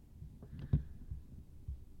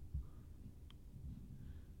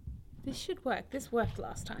 This should work. This worked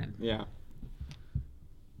last time. Yeah.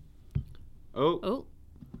 Oh. Oh,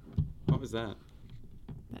 What was that?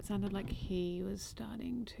 that sounded like he was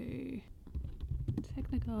starting to...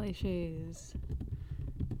 Technical issues.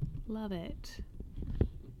 Love it. Do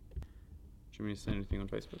you want me to say anything on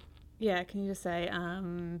Facebook? Yeah, can you just say,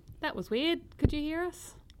 that was weird. Could you hear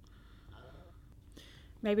us?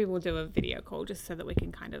 Maybe we'll do a video call just so that we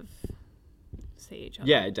can kind of see each other.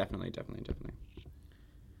 Yeah, definitely.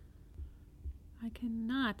 I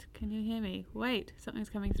cannot. Can you hear me? Wait, something's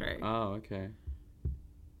coming through. Oh, okay.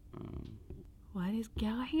 What is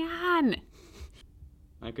going on?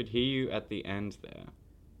 I could hear you at the end there.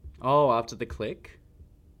 Oh, after the click?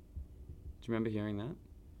 Do you remember hearing that?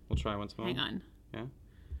 We'll try once more. Hang on. Yeah?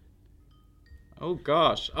 Oh,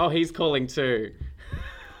 gosh. Oh, he's calling too.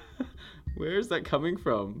 Where is that coming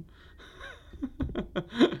from?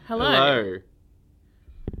 Hello.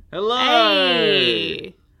 Hello.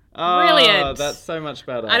 Hey. Oh, Brilliant. That's so much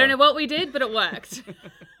better. I don't know what we did, but it worked.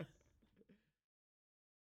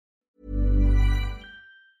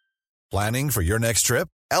 Planning for your next trip?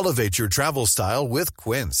 Elevate your travel style with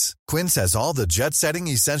Quince. Quince has all the jet-setting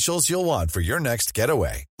essentials you'll want for your next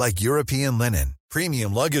getaway, like European linen,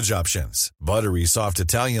 premium luggage options, buttery soft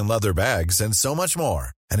Italian leather bags, and so much more.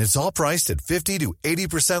 And it's all priced at 50 to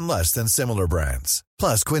 80% less than similar brands.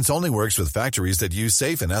 Plus, Quince only works with factories that use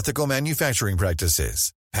safe and ethical manufacturing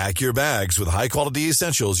practices. Pack your bags with high-quality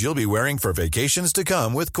essentials you'll be wearing for vacations to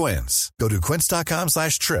come with Quince. Go to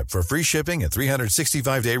quince.com/trip for free shipping and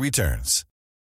 365-day returns.